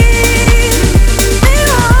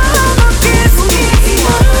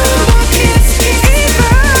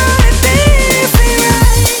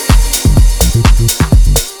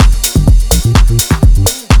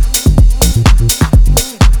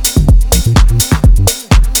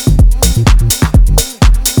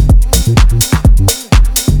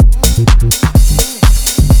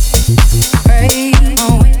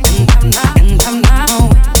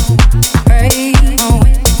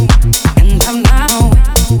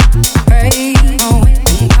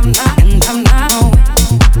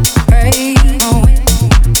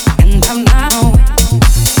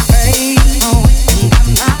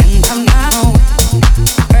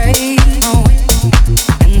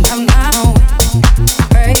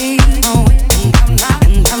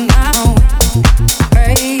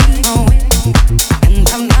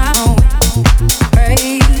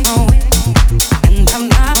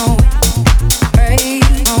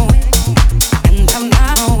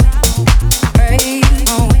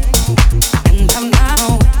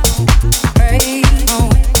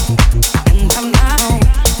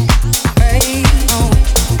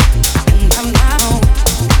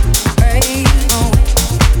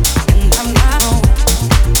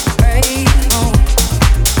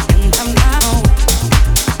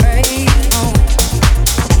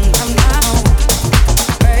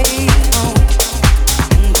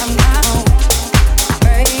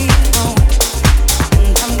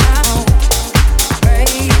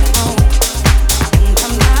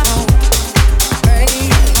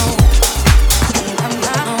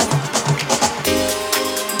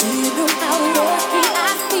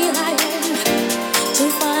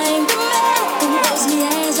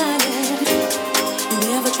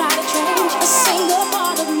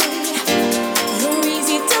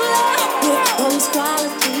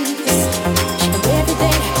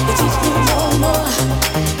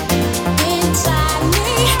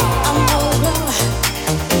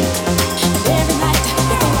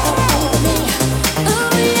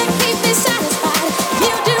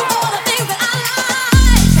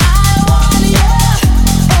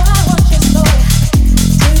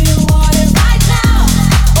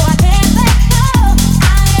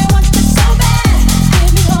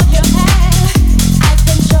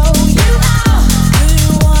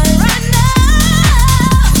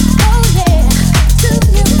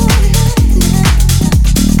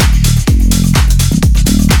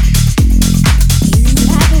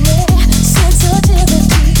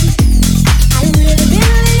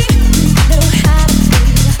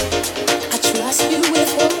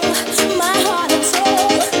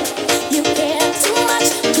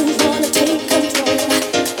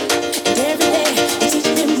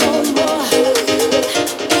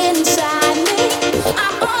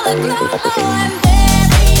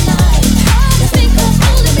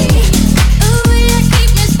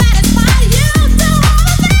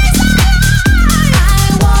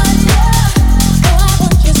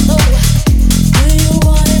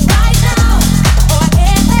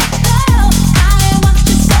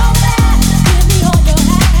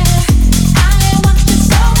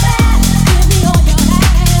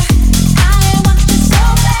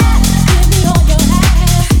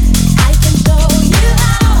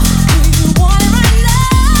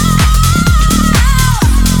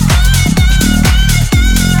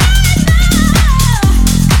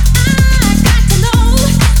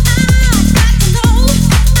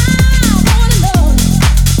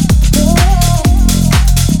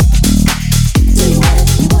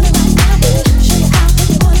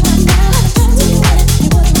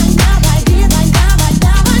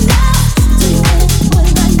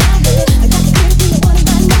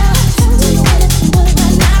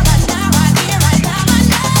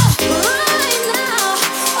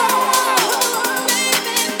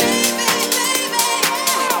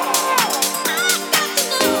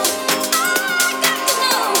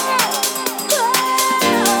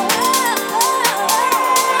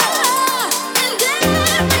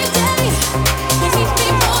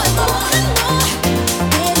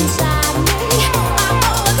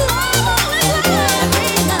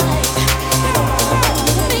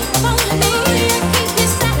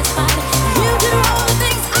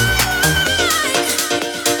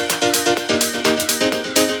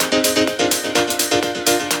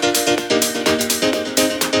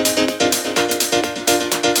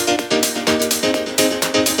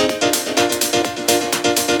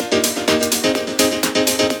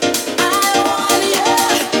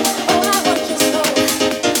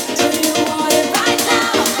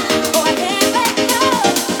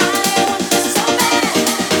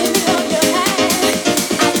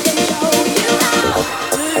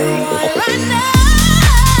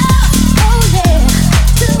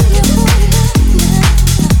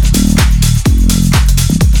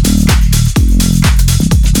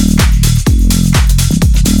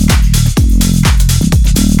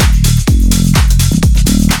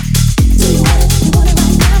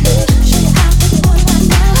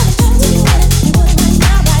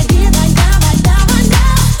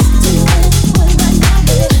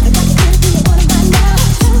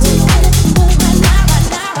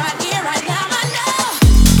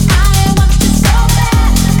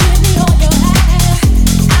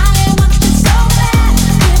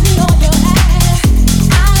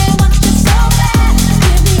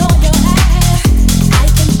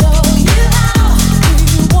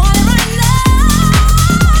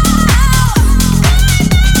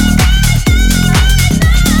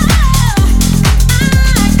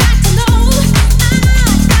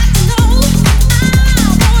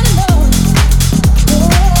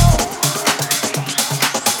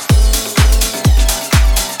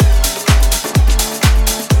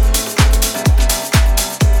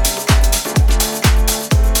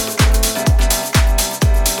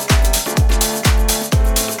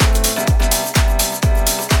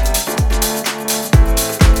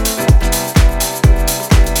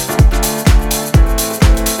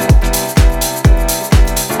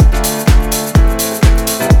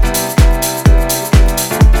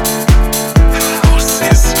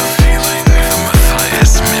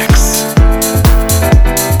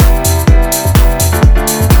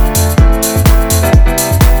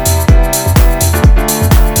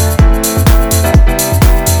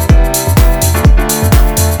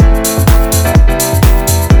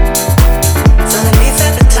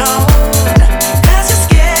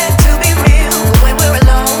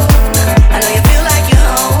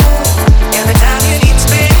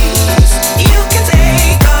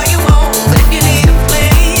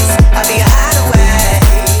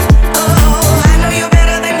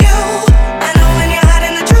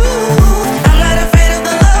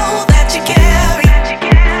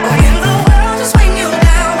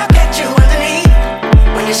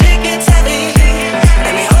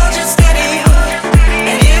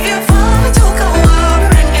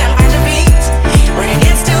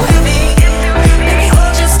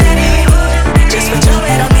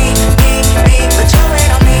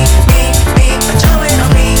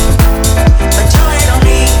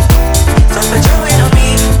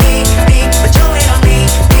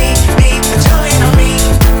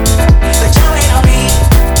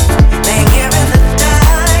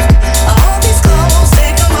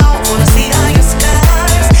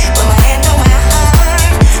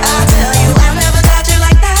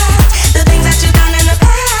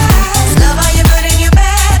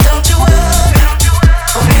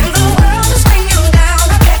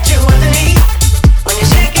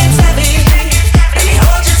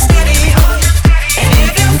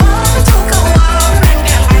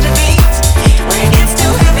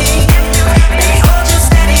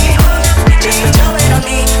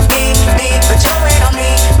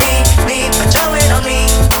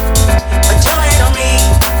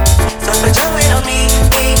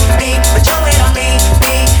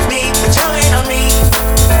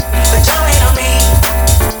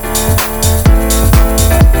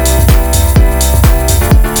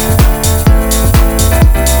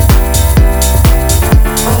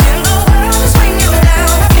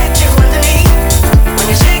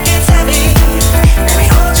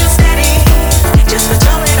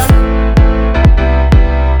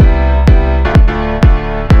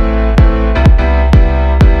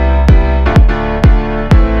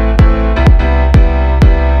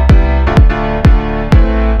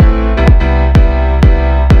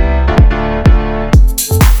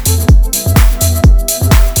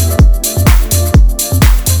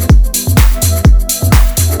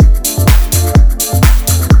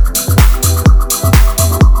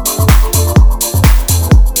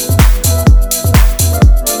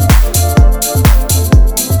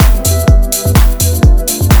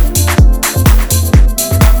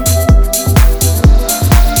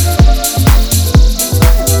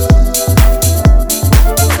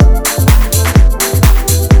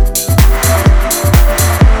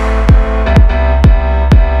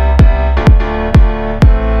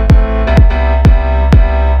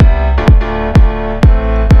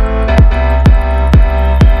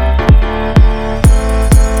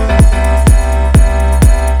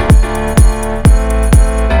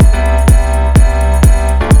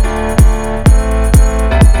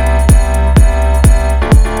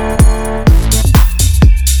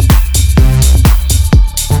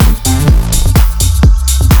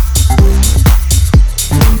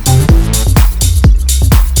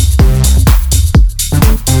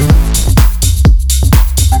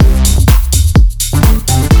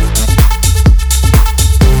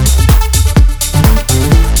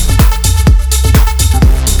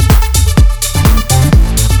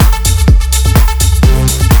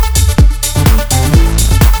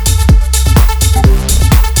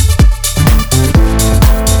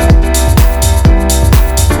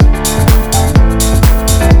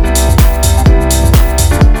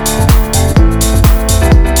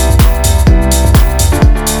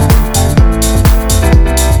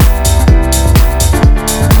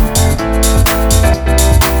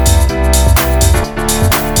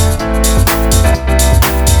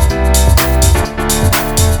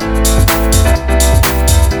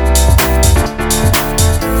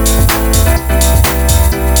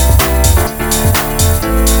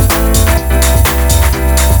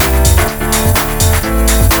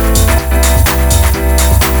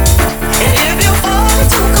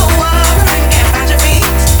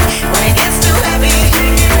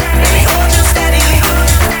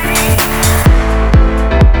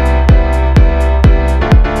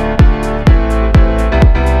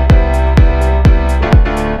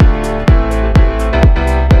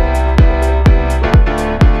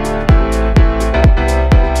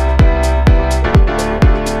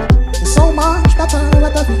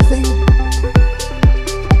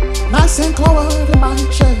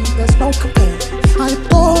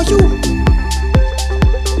 you.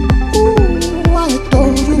 Ooh, I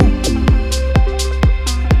adore you.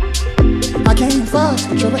 I came first,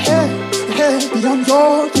 but you're ahead beyond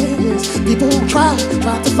your years. People try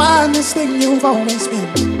to find this thing you've always been.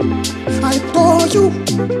 I adore you.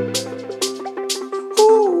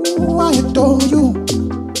 Ooh, I adore you.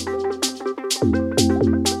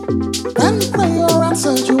 When you pray or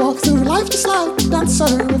answered, you walk through life just like a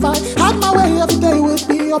dancer. If I had my way, every day would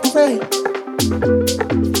be your parade.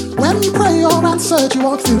 When you pray or answered, you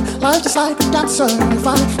walk through life just like a dancer. If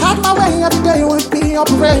I had my way, every day would be your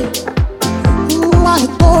parade. Ooh, I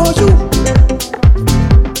adore you.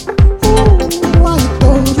 Ooh, I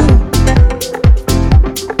adore you.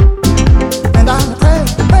 And I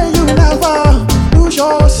pray you never lose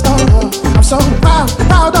your star. I'm so proud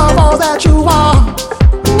of all that you are.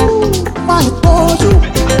 Ooh, I adore you.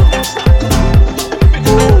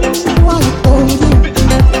 Ooh, I adore you.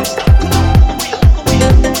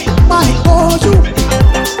 I adore you.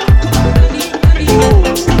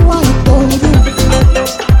 Ooh, I adore you.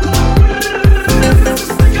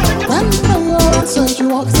 When you pray or answered, you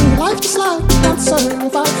walk through life just like a dancer.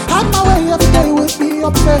 If I had my way, every day would be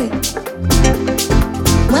your parade.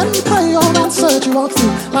 When you pray or answered, you walk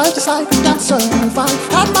through life just like a dancer. If I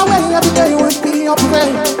had my way, every day would be your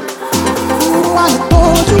parade. Ooh, I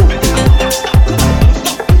adore you.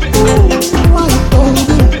 Ooh, I adore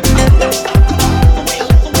you.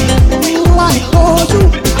 Ooh, I adore you.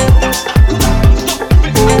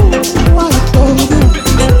 Ooh, I adore you.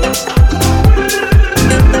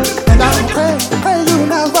 And I pray you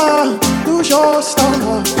never lose your star.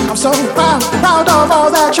 I'm so proud of all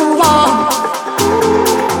that you are. Ooh,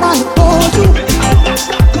 I adore you.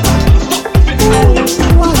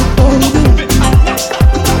 Ooh, I adore you.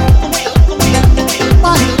 I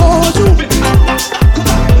adore you.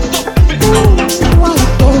 Ooh, I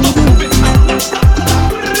adore you.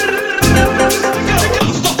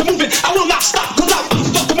 Start to moving, I will not stop, 'cause I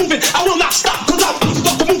start to moving, I will not stop, 'cause I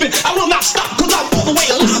start to moving, I will not stop, 'cause I'm all the way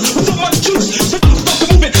alive with so much juice. So start to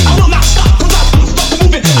moving, I will not stop, 'cause I start to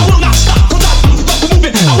moving, I will not stop, 'cause I start to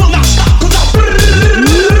moving, I will not stop, 'cause I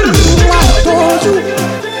Ooh, I adore you.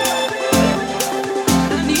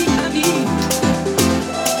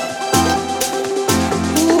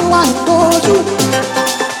 Ooh, I adore you.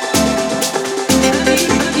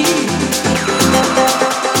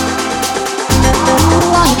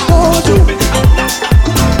 Ooh, I adore you.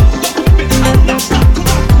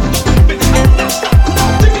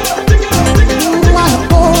 Ooh, I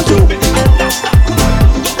adore you.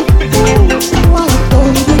 Ooh, I adore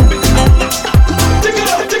you. dig it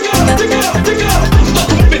up, dig it up, dig it up, dig it up. Start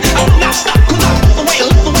to moving, I will not stop, 'cause I'm all the way,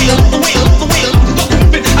 all the way, all the way, all the way. Start to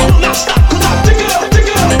moving, I will not stop, 'cause I'm dig it up, dig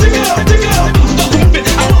it up, dig it up, dig it up. Start to moving,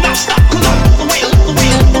 I will not stop, 'cause I'm all the way, all the way,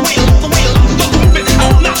 all the way, all the way. Start to moving, I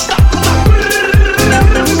will not stop, 'cause I'm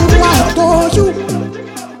Ooh, I adore you.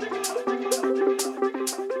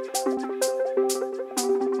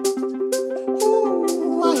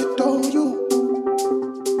 Ooh, I adore you.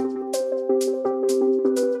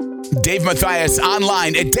 Dave Mathias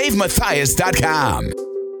online at DaveMathias.com.